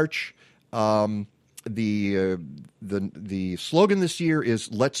March. The slogan this year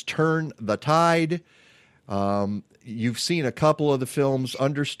is "Let's Turn the Tide." You've seen a couple of the films.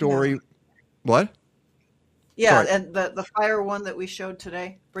 Understory, what? Yeah, Sorry. and the fire one that we showed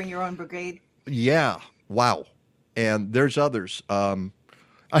today. Bring Your Own Brigade. Yeah, wow. And there's others.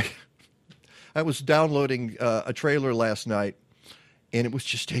 I was downloading a trailer last night, and it was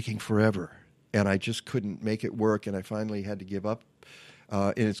just taking forever, and I just couldn't make it work, and I finally had to give up.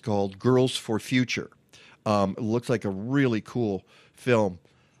 And it's called Girls for Future. It looks like a really cool film,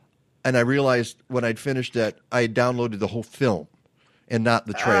 and I realized when I'd finished that I had downloaded the whole film and not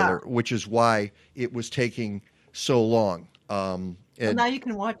the trailer, which is why it was taking so long. Well, now you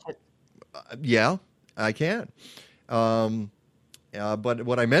can watch it. Yeah, I can. But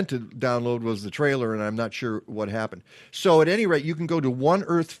what I meant to download was the trailer, and I'm not sure what happened. So at any rate, you can go to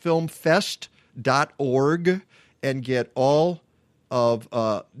oneearthfilmfest.org and get all of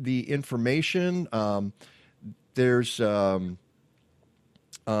the information. There's the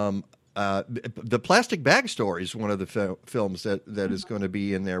Plastic Bag Story is one of the films that is going to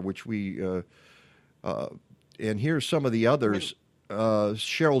be in there, which we and here's some of the others.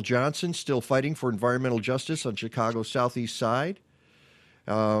 Cheryl Johnson, still fighting for environmental justice on Chicago's Southeast Side.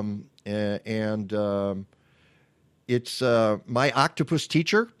 It's My Octopus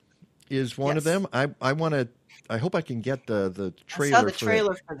Teacher is one of them. I hope I can get the trailer. I saw the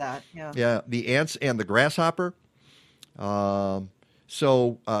trailer for that. Yeah. Yeah. The Ants and the Grasshopper.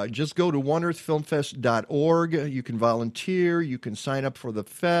 So just go to oneearthfilmfest.org. You can volunteer. You can sign up for the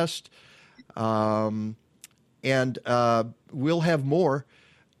fest. And we'll have more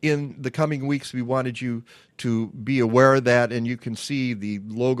in the coming weeks. We wanted you to be aware of that, and you can see the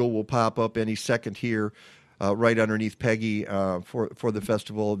logo will pop up any second here, right underneath Peggy for the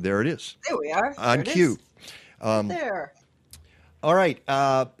festival. There it is. There we are. On There it cue. is. Right there. All right.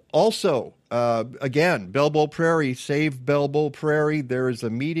 Also, again, Bell Bowl Prairie, Save Bell Bowl Prairie. There is a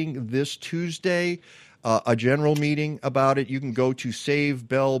meeting this Tuesday, a general meeting about it. You can go to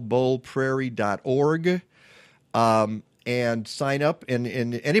savebellbowlprairie.org and sign up, and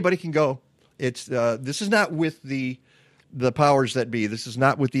anybody can go. It's this is not with the powers that be. This is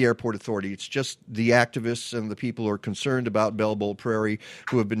not with the airport authority. It's just the activists and the people who are concerned about Bell Bowl Prairie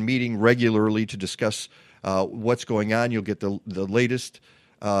who have been meeting regularly to discuss what's going on. You'll get the latest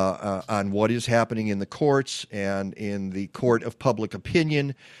on what is happening in the courts and in the court of public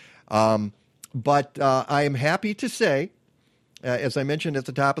opinion. But I am happy to say, as I mentioned at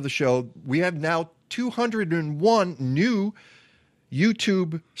the top of the show, we have now 201 new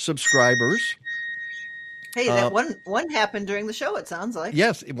YouTube subscribers. Hey, that one happened during the show, it sounds like.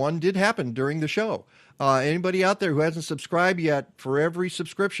 Yes, one did happen during the show. Anybody out there who hasn't subscribed yet, for every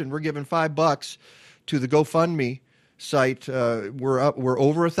subscription, we're giving $5 to the GoFundMe site. We're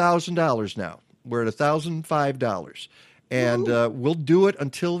over $1,000 now. We're at $1,005, and we'll do it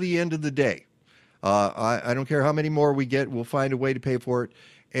until the end of the day. I don't care how many more we get. We'll find a way to pay for it,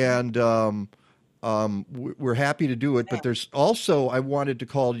 and we're happy to do it. But there's also, I wanted to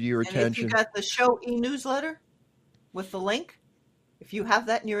call to your attention. If you got the show e-newsletter with the link, if you have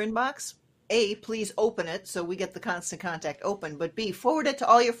that in your inbox, A, please open it so we get the Constant Contact open. But B, forward it to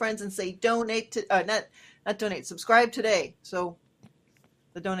all your friends and say donate to not donate, subscribe today, so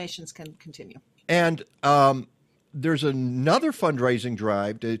the donations can continue. And there's another fundraising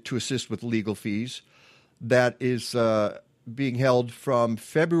drive to assist with legal fees that is being held from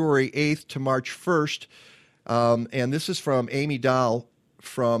February 8th to March 1st. And this is from Amy Dahl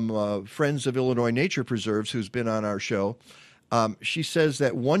from Friends of Illinois Nature Preserves, who's been on our show. She says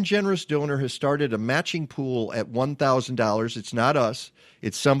that one generous donor has started a matching pool at $1,000. It's not us.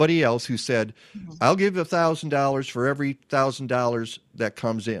 It's somebody else who said, I'll give $1,000 for every $1,000 that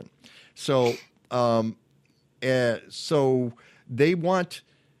comes in. So, so they want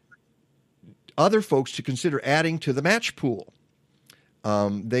other folks to consider adding to the match pool.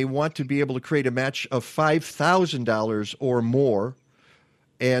 They want to be able to create a match of $5,000 or more.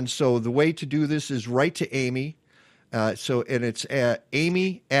 And so the way to do this is write to Amy. And it's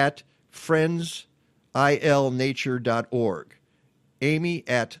Amy at friendsilnature.org. Amy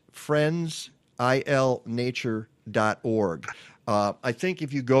at friendsilnature.org. I think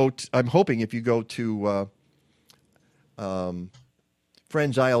if you go, I'm hoping if you go to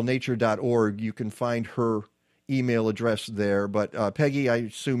friendsilnature.org, you can find her email address there. But Peggy, I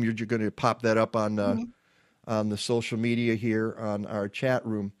assume you're going to pop that up on the social media here on our chat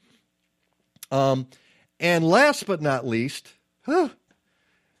room. And last but not least, because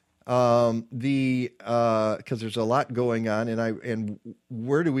there's a lot going on, and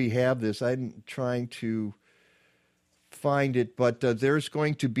where do we have this? I'm trying to find it, but there's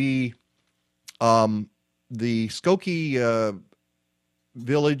going to be the Skokie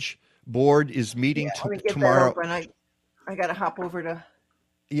Village Board is meeting tomorrow. I got to hop over to.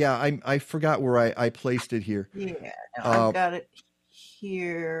 Yeah, I forgot where I placed it here. Yeah, no, I've got it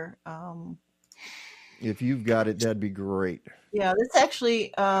here. If you've got it, that'd be great. Yeah, this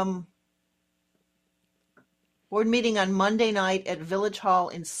actually board meeting on Monday night at Village Hall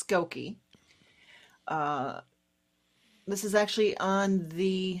in Skokie. This is actually on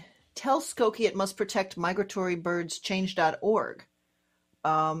the Tell Skokie It Must Protect Migratory Birds Change.org.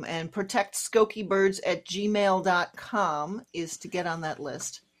 And protectskokiebirds@gmail.com is to get on that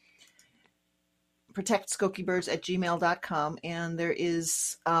list. Protectskokiebirds@gmail.com. And there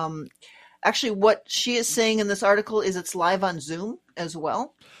is actually what she is saying in this article is it's live on Zoom as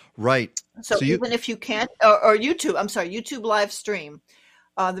well. Right. So even if you can't, or YouTube, I'm sorry, YouTube live stream.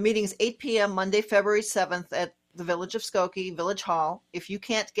 The meeting is 8 p.m. Monday, February 7th at the Village of Skokie, Village Hall. If you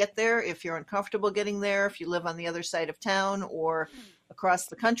can't get there, if you're uncomfortable getting there, if you live on the other side of town or across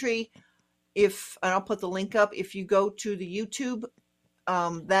the country, and I'll put the link up, if you go to the YouTube,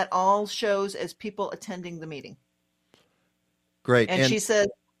 that all shows as people attending the meeting. Great. And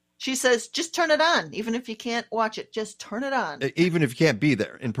she says, just turn it on. Even if you can't watch it, just turn it on. Even if you can't be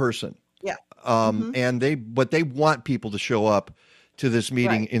there in person. Yeah. And they want people to show up to this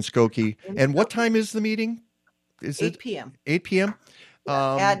meeting in Skokie. And what time is the meeting? Is 8 p.m. 8 p.m.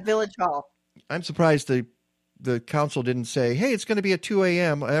 At Village Hall. I'm surprised the council didn't say, hey, it's going to be at 2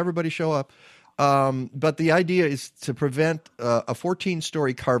 a.m. Everybody show up. But the idea is to prevent a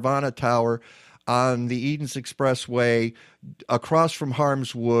 14-story Carvana tower on the Edens Expressway across from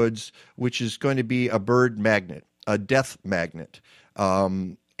Harm's Woods, which is going to be a bird magnet, a death magnet.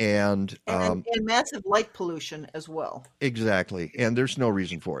 And massive light pollution as well. Exactly. And there's no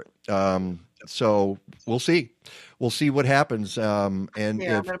reason for it. So we'll see. We'll see what happens. I'm going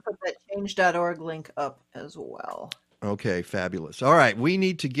to put that change.org link up as well. Okay, fabulous. All right, we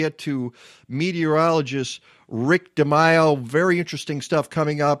need to get to meteorologist Rick DeMaio. Very interesting stuff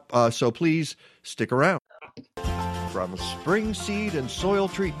coming up, so please stick around. From spring seed and soil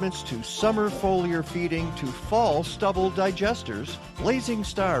treatments to summer foliar feeding to fall stubble digesters, Blazing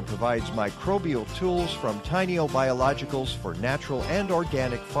Star provides microbial tools from Tineo Biologicals for natural and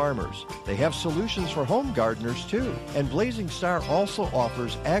organic farmers. They have solutions for home gardeners too. And Blazing Star also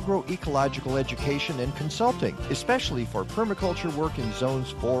offers agroecological education and consulting, especially for permaculture work in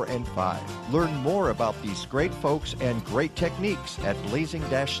zones 4 and 5. Learn more about these great folks and great techniques at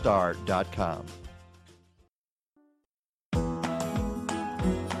blazing-star.com.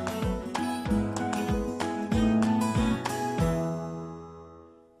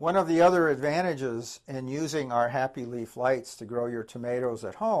 One of the other advantages in using our Happy Leaf lights to grow your tomatoes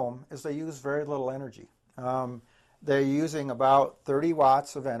at home is they use very little energy. They're using about 30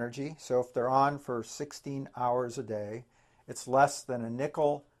 watts of energy, so if they're on for 16 hours a day, it's less than a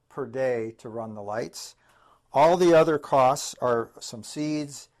nickel per day to run the lights. All the other costs are some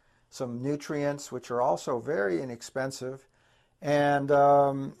seeds, some nutrients, which are also very inexpensive, and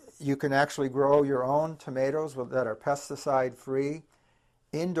you can actually grow your own tomatoes that are pesticide-free,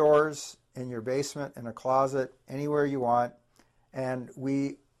 indoors, in your basement, in a closet, anywhere you want, and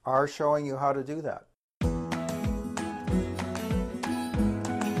we are showing you how to do that.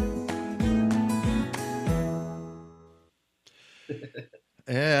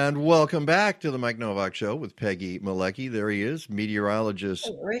 And welcome back to the Mike Novak Show with Peggy Malecki. There he is,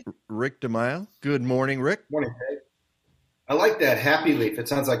 meteorologist Rick DeMaio. Good morning, Rick. Morning, Peg. I like that Happy Leaf. It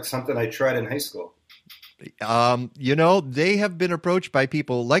sounds like something I tried in high school. They have been approached by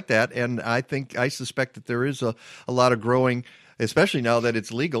people like that, and I suspect that there is a lot of growing, especially now that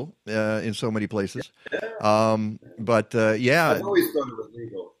it's legal in so many places. Yeah. Yeah. I've always thought it was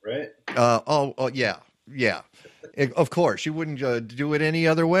legal, right? Yeah. Of course, you wouldn't do it any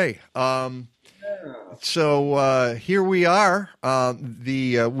other way. So here we are.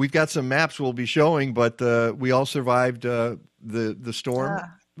 We've got some maps we'll be showing, but we all survived the storm.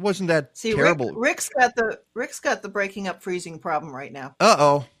 Wasn't that terrible? Rick's got the breaking up freezing problem right now.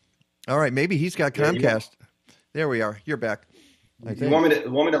 Uh-oh. All right, maybe he's got Comcast. There we are. You're back. You want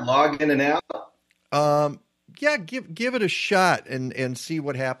me to log in and out? Yeah, give it a shot and see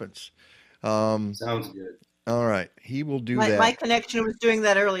what happens. Sounds good. All right, he will do that. My connection was doing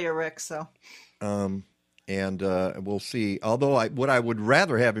that earlier, Rick. So. And we'll see. Although what I would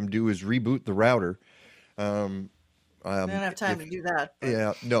rather have him do is reboot the router. I don't have time to do that. But.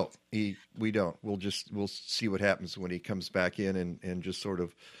 Yeah, no, we don't. We'll see what happens when he comes back in and just sort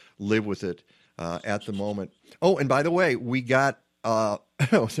of live with it at the moment. Oh, and by the way, we got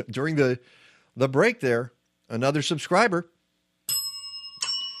during the break there another subscriber.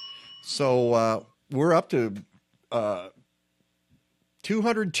 So we're up to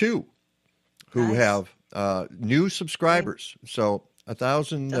 202 who have new subscribers. So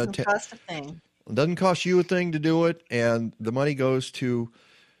 1,000 doesn't cost a thing. It doesn't cost you a thing to do it, and the money goes to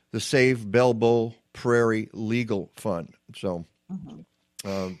the Save Belbo Prairie Legal Fund. So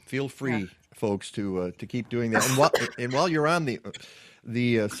feel free, folks, to keep doing that. And while you're on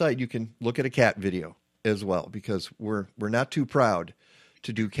the site, you can look at a cat video as well, because we're not too proud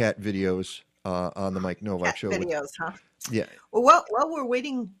to do cat videos on the Mike Novak Show. Videos, huh? Yeah. Well, while we're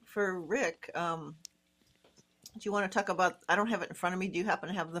waiting for Rick, do you want to talk about, I don't have it in front of me. Do you happen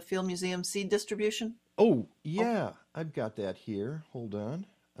to have the Field Museum seed distribution? Oh, yeah. I've got that here. Hold on.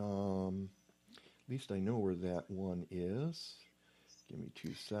 At least I know where that one is. Give me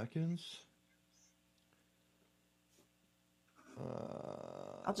 2 seconds.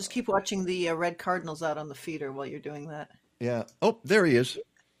 I'll just keep watching the red cardinals out on the feeder while you're doing that. Yeah. Oh, there he is.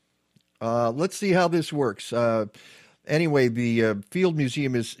 Let's see how this works. Anyway, the Field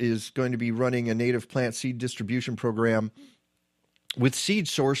Museum is going to be running a native plant seed distribution program with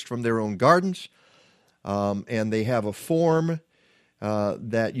seeds sourced from their own gardens. And they have a form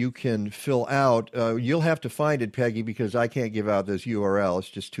that you can fill out. You'll have to find it, Peggy, because I can't give out this URL. It's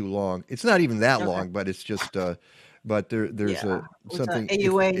just too long. It's not even that long, but it's just... but there's something... It's an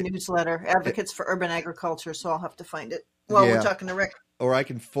AUA newsletter, Advocates for Urban Agriculture, so I'll have to find it. Well, we're talking to Rick. Or I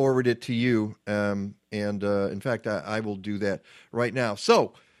can forward it to you. In fact, I will do that right now.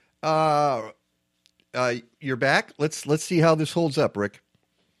 So You're back. Let's see how this holds up, Rick.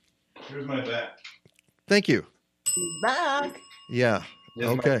 Here's my back. Thank you. Back. Yeah. Here's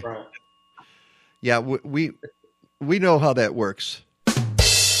Okay. my front. Yeah, we know how that works.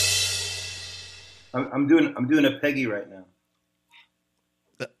 I'm doing a Peggy right now.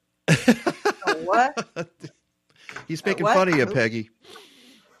 What? He's making What? fun of you, Peggy.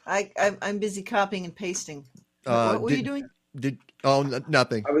 I'm busy copying and pasting. What were you doing?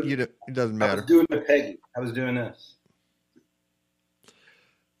 Nothing. It doesn't matter. I was doing a Peggy. I was doing this.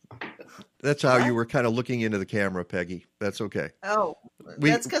 That's how you were kind of looking into the camera, Peggy. That's okay. Oh,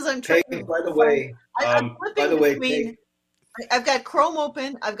 that's because I'm trying. Peggy, by the way, I'm flipping between. I've got Chrome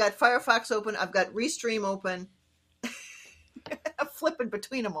open. I've got Firefox open. I've got Restream open. I'm flipping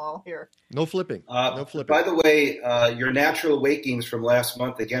between them all here. No flipping. No flipping. By the way, your natural wakings from last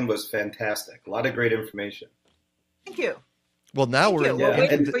month again was fantastic. A lot of great information. Thank you. Well, now we're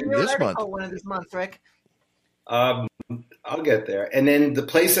waiting for your this article month. one of this month, Rick. I'll get there. And then the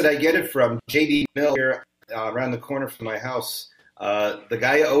place that I get it from, JD Mill, here around the corner from my house. The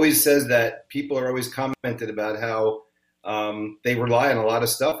guy always says that people are always commented about how they rely on a lot of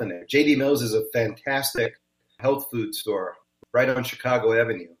stuff in there. JD Mills is a fantastic health food store right on Chicago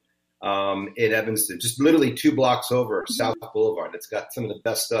Avenue in Evanston, just literally 2 blocks over South Boulevard. It's got some of the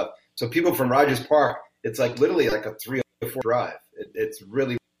best stuff. So people from Rogers Park, it's like literally like a 3 or 4 drive. It's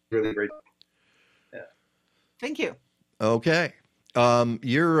really, really great. Yeah. Thank you. Okay.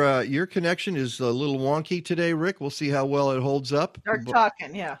 Your connection is a little wonky today, Rick. We'll see how well it holds up. Start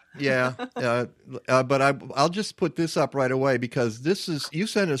talking, yeah. Yeah. But I'll just put this up right away because you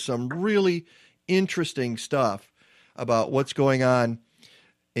sent us some really interesting stuff about what's going on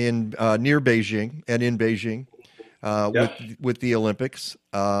in near Beijing and in Beijing with the Olympics.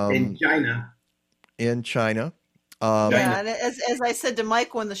 In China. Yeah, and as I said to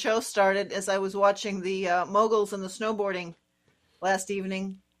Mike when the show started, as I was watching the moguls and the snowboarding last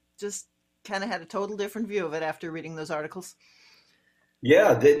evening, just kind of had a total different view of it after reading those articles.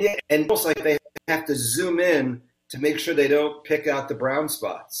 Yeah, and almost like they have to zoom in to make sure they don't pick out the brown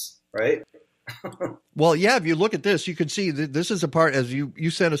spots, right? Well, yeah, if you look at this, you can see that this is a part, as you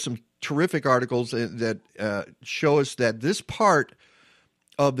sent us some terrific articles that show us that this part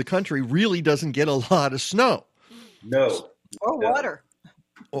of the country really doesn't get a lot of snow. No. Or water.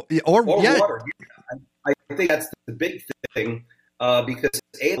 Or water. I think that's the big thing because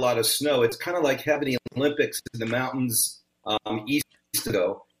a lot of snow. It's kind of like having the Olympics in the mountains east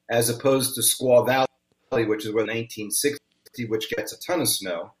ago, as opposed to Squaw Valley, which is where 1960, which gets a ton of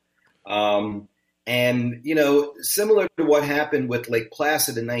snow. And, similar to what happened with Lake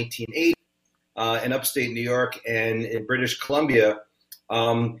Placid in 1980 in upstate New York and in British Columbia,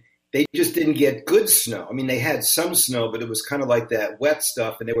 they just didn't get good snow. I mean, they had some snow, but it was kind of like that wet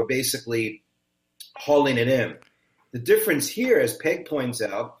stuff, and they were basically hauling it in. The difference here, as Peg points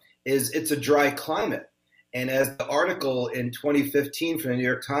out, is it's a dry climate. And as the article in 2015 from the New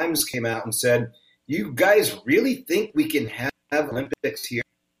York Times came out and said, you guys really think we can have Olympics here?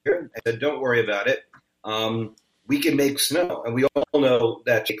 I said, don't worry about it. We can make snow. And we all know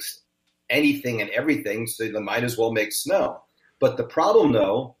that takes anything and everything, so they might as well make snow. But the problem,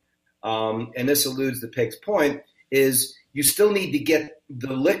 though, and this alludes to Peg's point, is you still need to get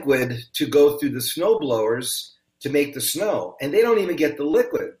the liquid to go through the snow blowers to make the snow. And they don't even get the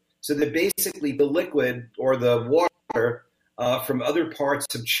liquid. So they're basically the liquid or the water from other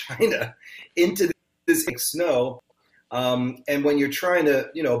parts of China into this snow. And when you're trying to,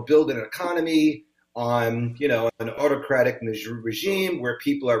 build an economy on, an autocratic regime where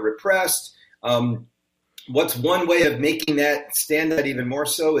people are repressed, what's one way of making that stand out even more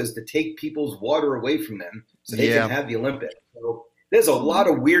so is to take people's water away from them so they can have the Olympics. So there's a lot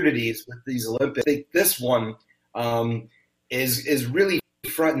of weirdities with these Olympics. I think this one is really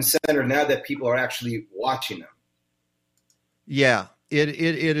front and center now that people are actually watching them. Yeah,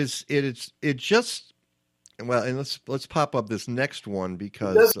 it just. Well, and let's pop up this next one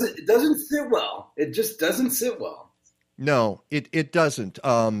because it doesn't sit well. It just doesn't sit well. No, it doesn't.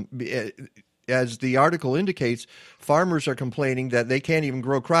 As the article indicates, farmers are complaining that they can't even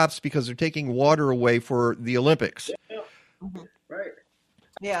grow crops because they're taking water away for the Olympics. Yeah. Mm-hmm. Right.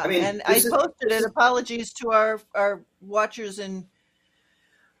 Yeah, I posted it. Apologies to our watchers on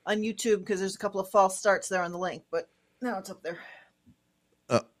YouTube because there's a couple of false starts there on the link, but now it's up there.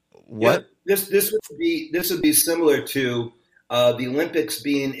 What? Yeah, this would be similar to the Olympics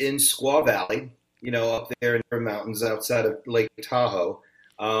being in Squaw Valley, up there in the mountains outside of Lake Tahoe,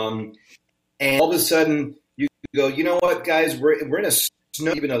 and all of a sudden you go, you know what, guys, we're in a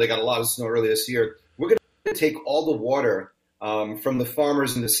snow. Even though they got a lot of snow earlier this year, we're going to take all the water from the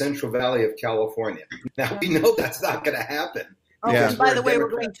farmers in the Central Valley of California. Now, we know that's not going to happen. Oh, Yeah. and by the way, we're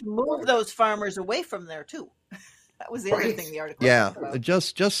going to move those farmers away from there too. That was the other thing the article talked about.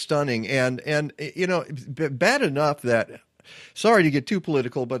 just stunning, and you know, bad enough that. Sorry to get too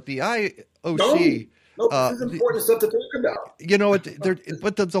political, but the IOC. No, this is important stuff to talk about. You know,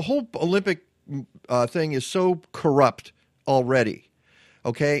 but the whole Olympic thing is so corrupt already.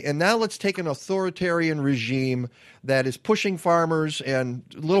 Okay, and now let's take an authoritarian regime that is pushing farmers and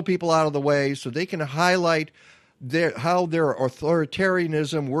little people out of the way so they can highlight how their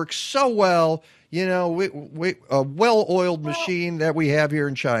authoritarianism works so well. You know, a well-oiled machine that we have here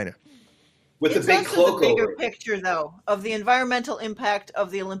in China. With it's a big also cloak the bigger over it. picture, though, of the environmental impact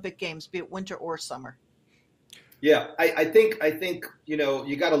of the Olympic Games, be it winter or summer. Yeah, I think you know,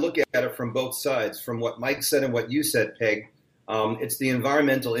 you got to look at it from both sides, from what Mike said and what you said, Peg. It's the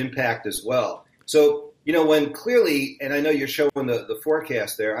environmental impact as well. So, you know, when clearly, and I know you're showing the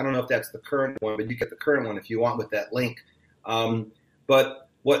forecast there. I don't know if that's the current one, but you get the current one if you want with that link. But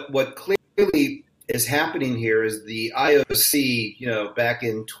what clearly is happening here is the IOC, you know, back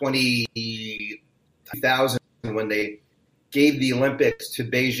in 2000 when they gave the Olympics to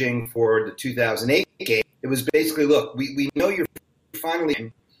Beijing for the 2008 game, it was basically, look, we know you're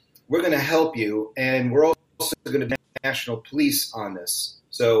finally, we're going to help you, and we're also going to do national police on this.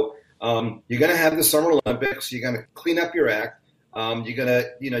 So you're going to have the Summer Olympics. You're going to clean up your act. You're going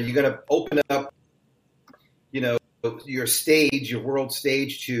to open up, you know, your stage, your world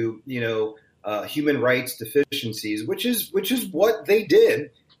stage to, you know, human rights deficiencies, which is what they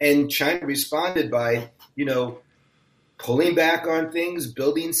did. And China responded by, you know, pulling back on things,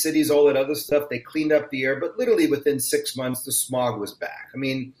 building cities, all that other stuff. They cleaned up the air, but literally within 6 months, the smog was back. I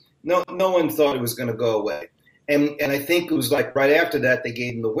mean, no one thought it was going to go away. And I think it was like right after that, they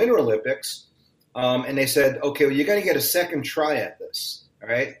gave them the Winter Olympics, and they said, okay, well, you're going to get a second try at this, all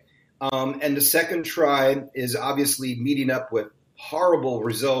right? And the second try is obviously meeting up with horrible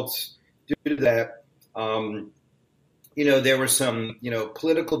results due to that. You know, there were some, you know,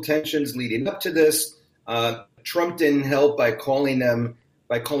 political tensions leading up to this. Trump didn't help by calling them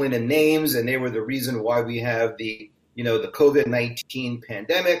names, and they were the reason why we have the, you know, the COVID-19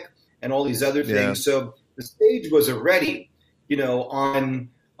 pandemic and all these other things. Yeah. So the stage was already, you know, on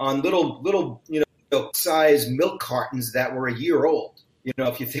little you know, size milk cartons that were a year old. You know,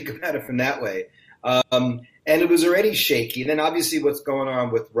 if you think about it from that way, and it was already shaky. And then obviously what's going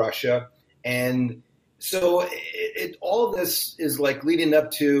on with Russia, and so all of this is like leading up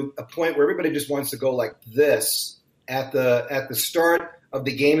to a point where everybody just wants to go like this at the start of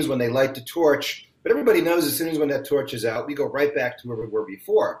the games when they light the torch. But everybody knows as soon as when that torch is out, we go right back to where we were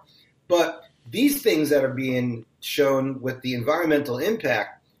before. But these things that are being shown with the environmental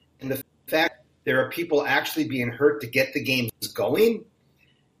impact and the fact there are people actually being hurt to get the games going,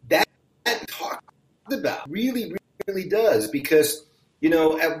 that talked about really, really does. Because, you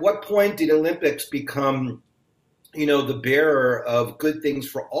know, at what point did Olympics become, you know, the bearer of good things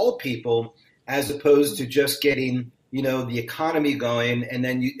for all people as opposed to just getting, you know, the economy going and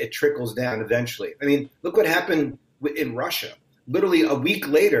then it trickles down eventually? I mean, look what happened in Russia. Literally a week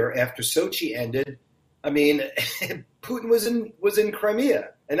later, after Sochi ended, I mean, Putin was in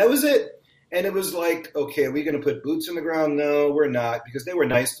Crimea, and that was it. And it was like, okay, are we going to put boots on the ground? No, we're not, because they were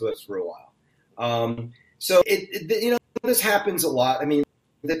nice to us for a while. So you know, this happens a lot. I mean,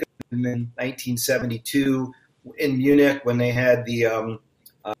 in 1972 in Munich when they had the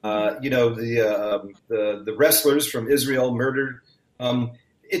you know, the wrestlers from Israel murdered.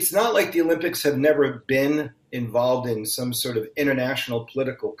 It's not like the Olympics have never been involved in some sort of international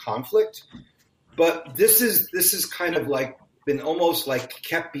political conflict, but this is kind of like been almost like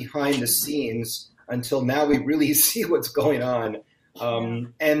kept behind the scenes until now we really see what's going on,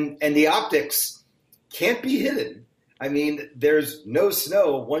 and the optics can't be hidden. I mean, there's no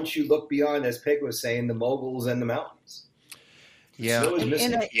snow once you look beyond, as Peg was saying, the moguls and the mountains. Yeah, I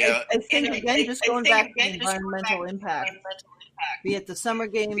think again, just going back to the environmental impact, be it the summer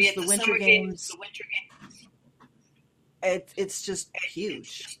games, the winter games, it's just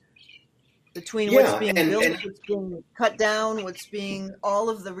huge. Between what's being built, what's being cut down, what's being, all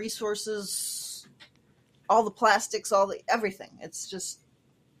of the resources, all the plastics, everything. It's just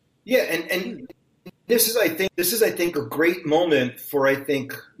and this is I think a great moment for, I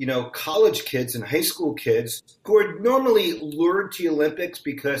think, you know, college kids and high school kids who are normally lured to the Olympics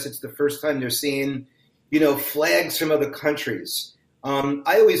because it's the first time they're seeing, you know, flags from other countries. I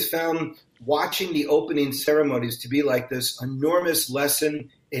always found watching the opening ceremonies to be like this enormous lesson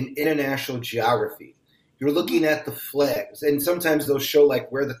in international geography. You're looking at the flags, and sometimes they'll show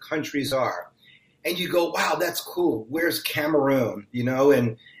like where the countries are. and you go, wow, that's cool. Where's Cameroon,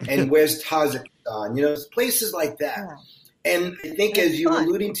 and where's Tajikistan, places like that. Yeah. And I think as you were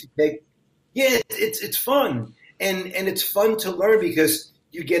alluding to, it's fun. And it's fun to learn because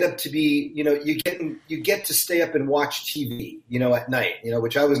you get up to be, you get to stay up and watch TV, at night,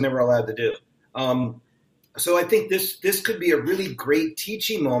 which I was never allowed to do. So I think this could be a really great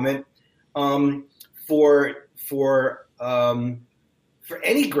teaching moment for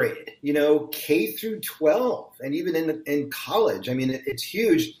any grade, K through 12, and even in college. I mean, it's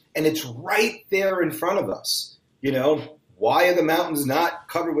huge, and it's right there in front of us. Why are the mountains not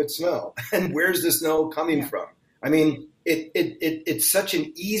covered with snow, and where's the snow coming from? I mean, it's such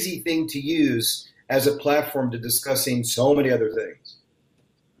an easy thing to use as a platform to discussing so many other things.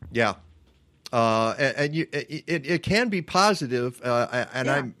 Yeah. And it can be positive,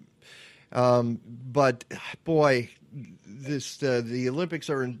 but boy, the Olympics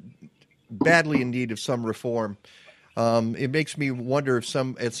are badly in need of some reform. It makes me wonder if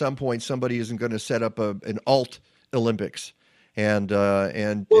at some point somebody isn't going to set up an alt Olympics, they tried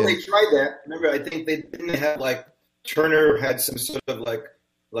that. Remember, I think they didn't have Turner had some sort of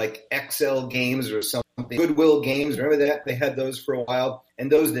like XL games or something, Goodwill games. Remember that they had those for a while,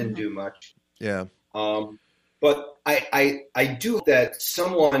 and those didn't do much. Yeah. But I do hope that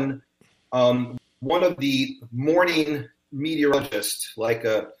someone, one of the morning meteorologists, like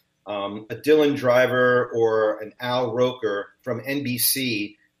a Dylan Driver or an Al Roker from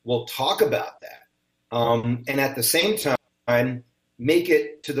NBC, will talk about that. And at the same time, make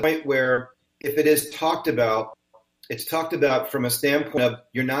it to the point where if it is talked about, it's talked about from a standpoint of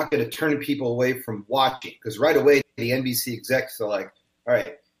you're not going to turn people away from watching. Because right away, the NBC execs are like, all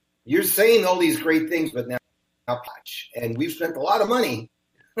right, you're saying all these great things, but now watch. And we've spent a lot of money.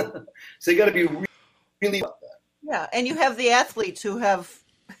 So you got to be really about that. Yeah, and you have the athletes who have,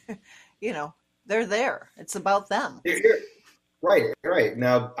 they're there. It's about them. Right.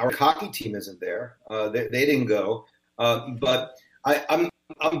 Now, our hockey team isn't there. They didn't go. But I'm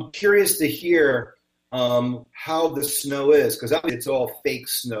curious to hear how the snow is, because it's all fake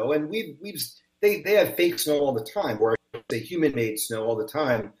snow. And they have fake snow all the time, or they human-made snow all the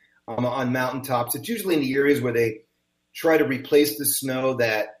time. On mountaintops. It's usually in the areas where they try to replace the snow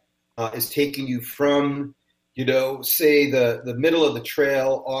that is taking you from, say the middle of the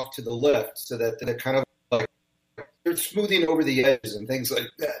trail off to the left, so that they're kind of they're smoothing over the edges and things like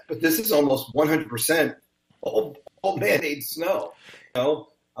that. But this is almost 100% all man-made snow, so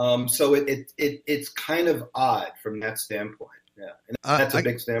it's kind of odd from that standpoint. Yeah, and that's a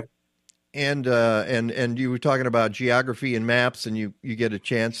big standpoint. And you were talking about geography and maps, and you get a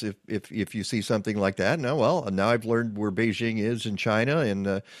chance if you see something like that. Now I've learned where Beijing is in China,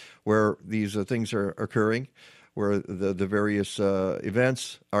 and where these things are occurring, where the various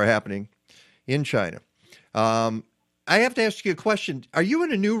events are happening in China. I have to ask you a question. Are you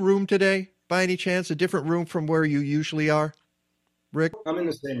in a new room today, by any chance? A different room from where you usually are, Rick? I'm in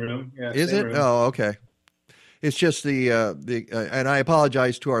the same room. Yeah. Is it? Room. Oh, okay. It's just and I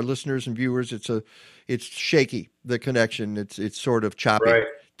apologize to our listeners and viewers. It's shaky, the connection. It's sort of choppy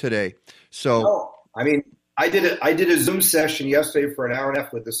today. So, I mean, I did a Zoom session yesterday for an hour and a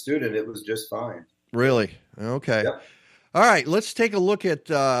half with a student. It was just fine. Really? Okay. Yep. All right. Let's take a look at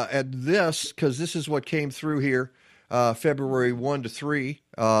this, because this is what came through here, February 1 to 3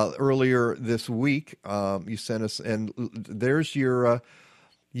 earlier this week. You sent us, and there's your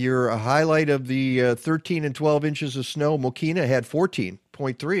highlight of the 13 and 12 inches of snow. Mokina had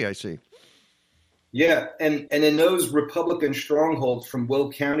 14.3, I see. Yeah, and in those Republican strongholds from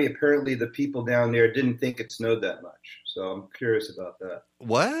Will County, apparently the people down there didn't think it snowed that much. So I'm curious about that.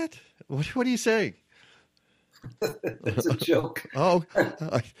 What? What are you saying? That's a joke. Oh,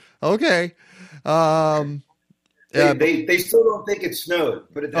 okay. They still don't think it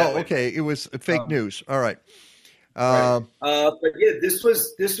snowed. Put it that way. Oh, okay. It was fake news. All right. But yeah, this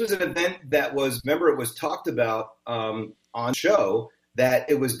was an event that was. Remember, it was talked about on show that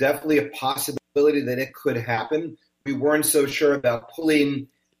it was definitely a possibility that it could happen. We weren't so sure about pulling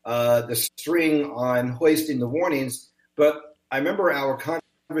the string on hoisting the warnings, but I remember our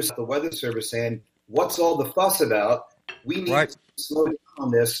conversation at the Weather Service saying, "What's all the fuss about? We need to slow down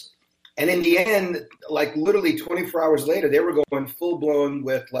on this." And in the end, like literally 24 hours later, they were going full blown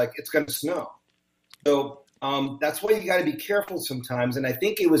with like it's going to snow. So. That's why you got to be careful sometimes. And I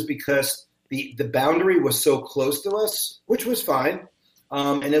think it was because the boundary was so close to us, which was fine.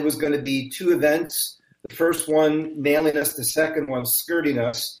 And it was going to be two events. The first one nailing us, the second one skirting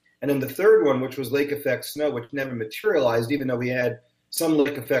us. And then the third one, which was lake effect snow, which never materialized, even though we had some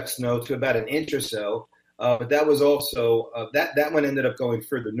lake effect snow to about an inch or so. But that was also, that one ended up going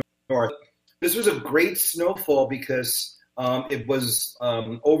further north. this was a great snowfall because it was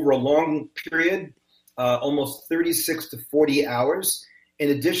over a long period, almost 36 to 40 hours. In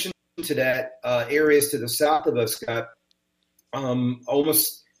addition to that, areas to the south of us got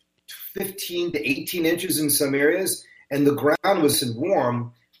almost 15 to 18 inches in some areas, and the ground was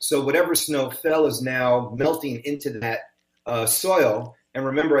warm, so whatever snow fell is now melting into that soil. And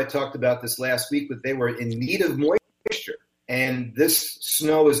remember, I talked about this last week, that they were in need of moisture, and this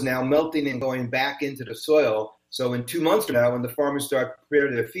snow is now melting and going back into the soil. So in 2 months from now, when the farmers start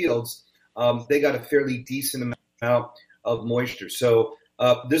preparing their fields, they got a fairly decent amount of moisture. So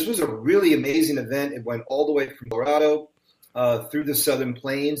this was a really amazing event. It went all the way from Colorado through the Southern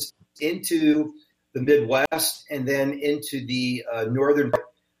Plains into the Midwest and then into the northern part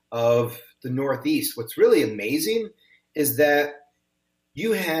of the Northeast. What's really amazing is that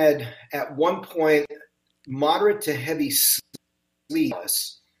you had at one point moderate to heavy sleet.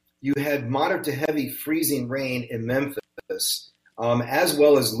 You had moderate to heavy freezing rain in Memphis, as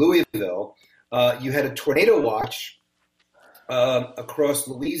well as Louisville. You had a tornado watch across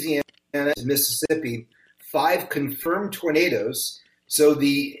Louisiana and Mississippi, 5 confirmed tornadoes. So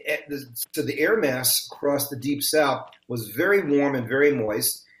the air mass across the Deep South was very warm and very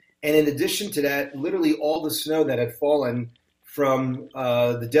moist. And in addition to that, literally all the snow that had fallen from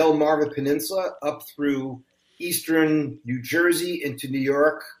the Delmarva Peninsula up through eastern New Jersey into New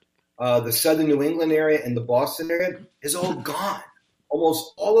York, the southern New England area, and the Boston area is all gone.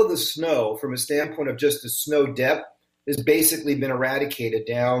 Almost all of the snow, from a standpoint of just the snow depth, has basically been eradicated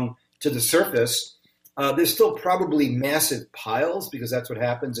down to the surface. There's still probably massive piles because that's what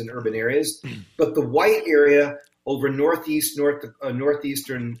happens in urban areas. But the white area over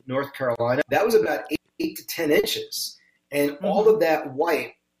northeastern North Carolina, that was about 8 to 10 inches. And all of that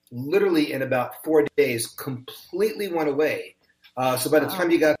white, literally in about 4 days, completely went away. So by the time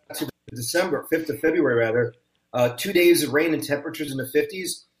you got to December, 5th of February rather, 2 days of rain and temperatures in the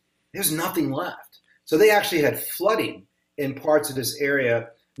 50s, there's nothing left. So they actually had flooding in parts of this area,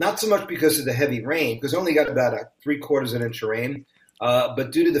 not so much because of the heavy rain, because only got about 3/4 inch of rain,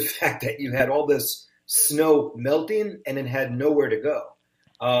 but due to the fact that you had all this snow melting and it had nowhere to go.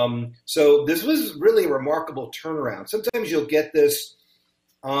 So this was really a remarkable turnaround. Sometimes you'll get this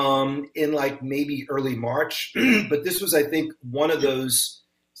in like maybe early March, but this was, I think, one of those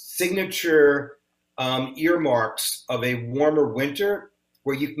signature earmarks of a warmer winter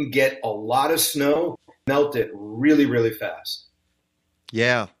where you can get a lot of snow, melt it really, really fast.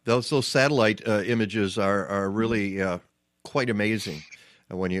 Yeah, those satellite images are really quite amazing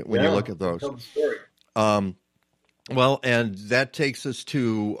when you look at those. Well, and that takes us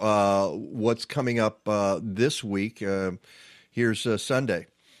to what's coming up this week. Here's Sunday.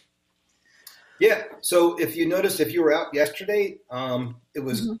 Yeah. So if you noticed, if you were out yesterday, it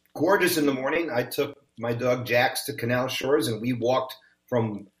was gorgeous in the morning. I took my dog Jax to Canal Shores, and we walked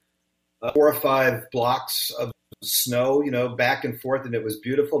from 4 or 5 blocks of snow, back and forth, and it was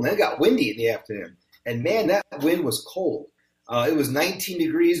beautiful. And then it got windy in the afternoon. And man, that wind was cold. It was 19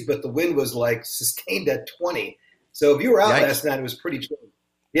 degrees, but the wind was like sustained at 20. So if you were out last night, it was pretty chilly.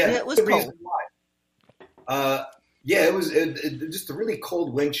 Yeah, it was cold. It was just a really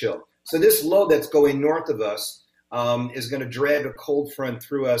cold wind chill. So this low that's going north of us is going to drag a cold front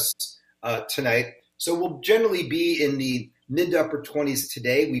through us tonight. So we'll generally be in the mid to upper 20s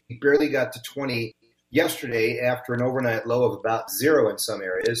today. We barely got to 20 yesterday after an overnight low of about 0 in some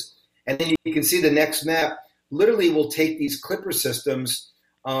areas. And then you can see the next map literally will take these clipper systems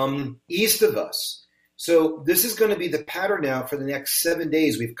east of us. So this is going to be the pattern now for the next 7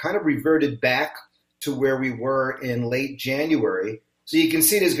 days. We've kind of reverted back to where we were in late January. So you can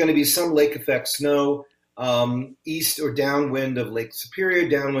see there's going to be some lake effect snow east or downwind of Lake Superior,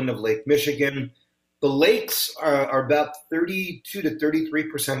 downwind of Lake Michigan. The lakes are about 32 to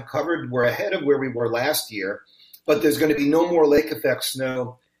 33% covered. We're ahead of where we were last year, but there's going to be no more lake effect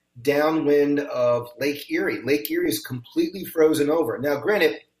snow downwind of Lake Erie. Lake Erie is completely frozen over. Now,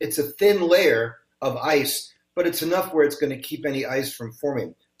 granted, it's a thin layer of ice, but it's enough where it's going to keep any ice from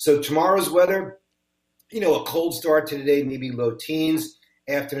forming. So tomorrow's weather, a cold start to today, maybe low teens,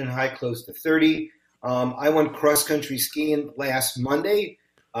 afternoon high close to 30. I went cross-country skiing last Monday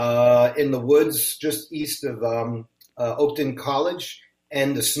in the woods just east of Oakton College,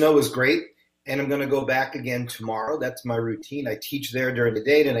 and the snow was great. And I'm going to go back again tomorrow. That's my routine. I teach there during the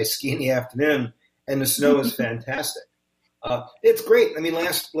day, and I ski in the afternoon, and the snow is fantastic. It's great. I mean,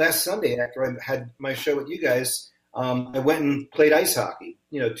 last Sunday after I had my show with you guys, I went and played ice hockey,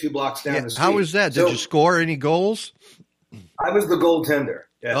 2 blocks down the street. How was that? Did you score any goals? I was the goaltender.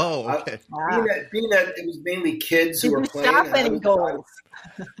 Yeah. Oh, okay. Being that it was mainly kids who were playing. Stop any goals.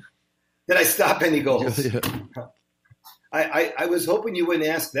 Did I stop any goals? I was hoping you wouldn't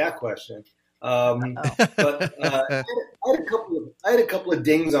ask that question. But I had a couple of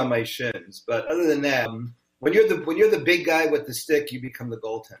dings on my shins. But other than that, when you're the big guy with the stick, you become the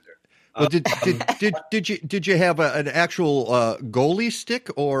goaltender. Well, did you have an actual goalie stick,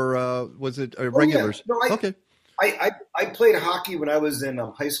 or was it a regular? Yeah. No, okay. I played hockey when I was in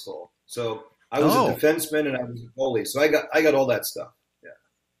high school, so I was a defenseman and I was a goalie. So I got all that stuff. Yeah,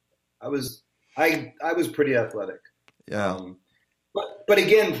 I was pretty athletic. Yeah. But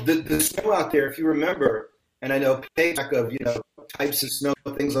again, the snow out there, if you remember, and I know payback of types of snow,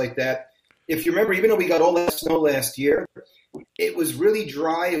 things like that. If you remember, even though we got all that snow last year, it was really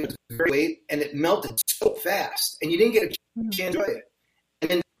dry. It was very late, and it melted so fast, and you didn't get a chance to enjoy it. And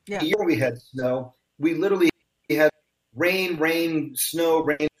then the year we had snow, we literally had rain, snow,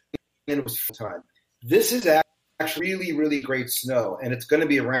 rain, and it was full time. This is actually really, really great snow, and it's going to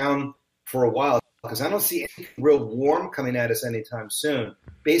be around for a while because I don't see anything real warm coming at us anytime soon.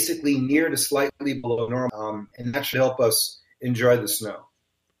 Basically near to slightly below normal, and that should help us enjoy the snow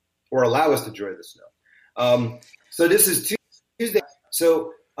or allow us to enjoy the snow. So this is Tuesday.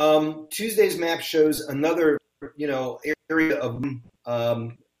 So Tuesday's map shows another, area of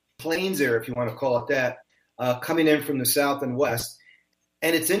plains area, if you want to call it that, coming in from the south and west.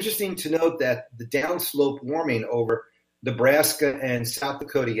 And it's interesting to note that the downslope warming over Nebraska and South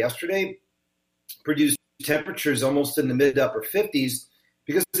Dakota yesterday produced temperatures almost in the mid to upper 50s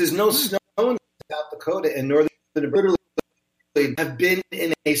because there's no snow in South Dakota and northern Nebraska. Have been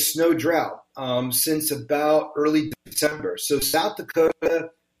in a snow drought since about early December. So South Dakota,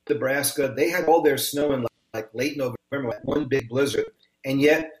 Nebraska, they had all their snow in like late November, one big blizzard. And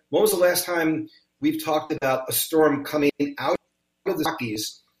yet, when was the last time we've talked about a storm coming out of the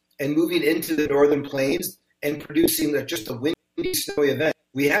Rockies and moving into the northern plains and producing just a windy, snowy event?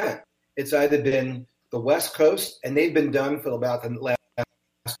 We haven't. It's either been the West Coast, and they've been done for about the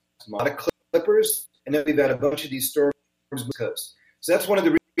last month. Clippers, and then we've had a bunch of these storms on the coast. So that's one of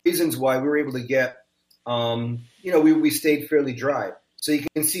the reasons why we were able to get, we stayed fairly dry. So you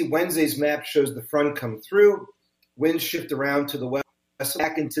can see Wednesday's map shows the front come through, winds shift around to the west,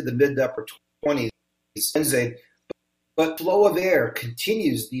 back into the mid to upper 20s Wednesday. But flow of air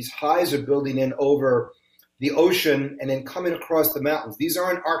continues. These highs are building in over the ocean and then coming across the mountains. These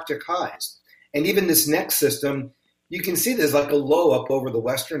aren't Arctic highs. And even this next system, you can see there's like a low up over the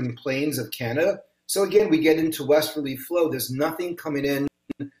western plains of Canada. So again, we get into westerly flow. There's nothing coming in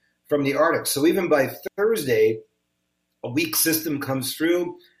from the Arctic. So even by Thursday, a weak system comes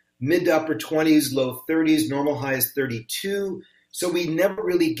through, mid to upper 20s, low 30s, normal high is 32. So we never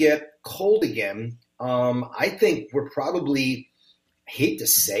really get cold again. I think we're probably, I hate to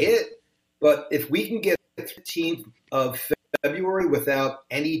say it, but if we can get the 13th of February without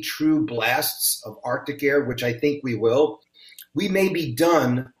any true blasts of Arctic air, which I think we will, we may be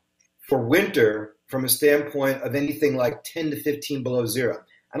done for winter from a standpoint of anything like 10 to 15 below zero.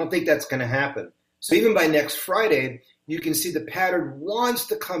 I don't think that's going to happen. So even by next Friday, you can see the pattern wants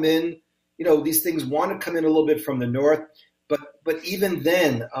to come in. These things want to come in a little bit from the north. But even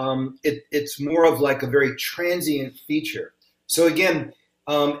then, it's more of like a very transient feature. So again,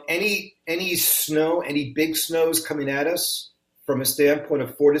 any snow, any big snows coming at us from a standpoint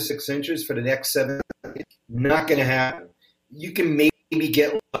of 4 to 6 inches for the next 7 days, not going to happen. You can maybe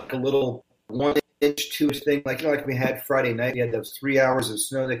get like a little 1 inch, 2 inch thing, like we had Friday night. We had those 3 hours of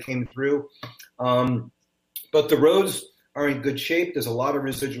snow that came through. But the roads are in good shape. There's a lot of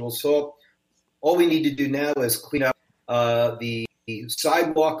residual salt. All we need to do now is clean up the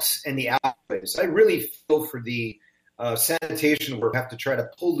sidewalks and the alleyways. I really feel for the sanitation where we have to try to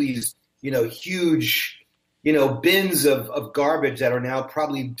pull these, huge, bins of garbage that are now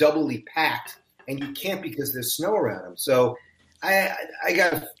probably doubly packed, and you can't because there's snow around them. So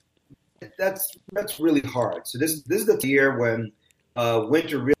that's really hard. So this is the year when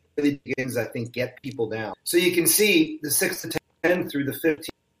winter really begins, I think, get people down. So you can see the 6th to 10th through the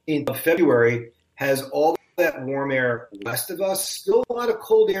 15th of February has all that warm air west of us, still a lot of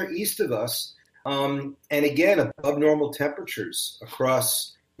cold air east of us, and again, above normal temperatures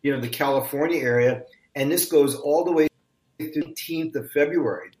across, the California area. And this goes all the way through the 18th of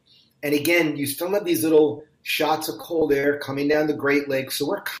February. And again, you still have these little shots of cold air coming down the Great Lakes. So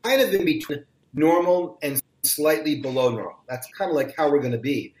we're kind of in between normal and slightly below normal. That's kind of like how we're going to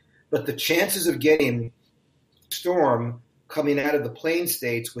be. But the chances of getting storm coming out of the plain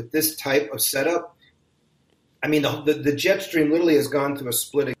states with this type of setup, I mean, the jet stream literally has gone through a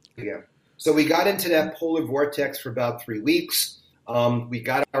split again. So we got into that polar vortex for about 3 weeks. We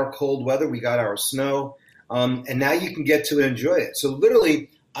got our cold weather. We got our snow. And now you can get to enjoy it. So literally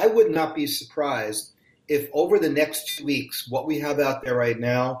I would not be surprised if over the next 2 weeks, what we have out there right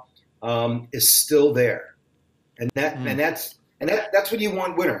now is still there, and that's what you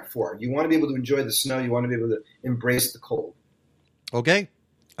want winter for. You want to be able to enjoy the snow. You want to be able to embrace the cold. Okay.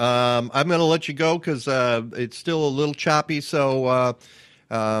 I'm going to let you go because it's still a little choppy. So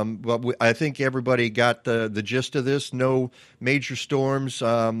but I think everybody got the gist of this. No major storms,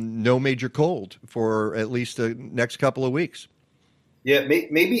 no major cold for at least the next couple of weeks. Yeah,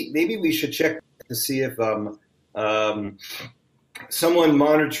 maybe we should check to see if someone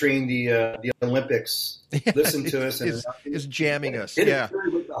monitoring the Olympics listen to us and is jamming us. Yeah.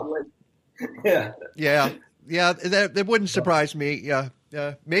 That wouldn't surprise me. Yeah.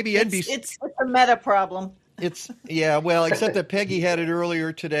 Maybe NBC. It's a meta problem. Well, except that Peggy had it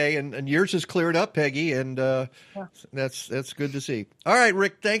earlier today, and yours is cleared up, Peggy, and that's good to see. All right,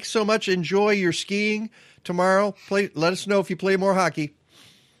 Rick, thanks so much. Enjoy your skiing tomorrow. Let us know if you play more hockey.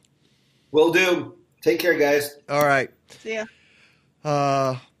 Will do. Take care, guys. All right. See ya.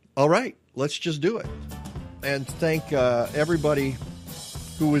 All right, let's just do it. And thank everybody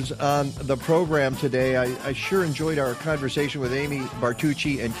who was on the program today. I sure enjoyed our conversation with Amy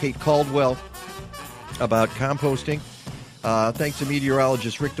Bartucci and Kate Caldwell about composting. Thanks to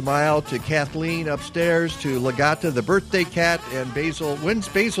meteorologist Rick DeMille, to Kathleen upstairs, to Legata, the birthday cat, and Basil. When's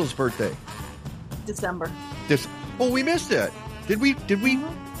Basil's birthday? December. We missed it. Did we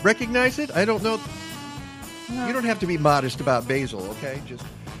recognize it? I don't know. No. You don't have to be modest about Basil, okay? Just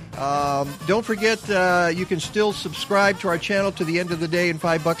don't forget, you can still subscribe to our channel to the end of the day, and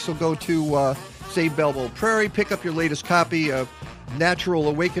 $5 will go to Save Belleville Prairie. Pick up your latest copy of Natural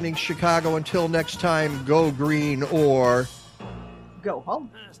Awakening Chicago. Until next time, go green or go home.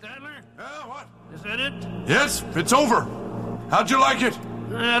 Stadler? What? Is that it? Yes, it's over. How'd you like it?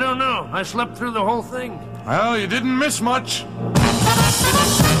 I don't know. I slept through the whole thing. Well, you didn't miss much.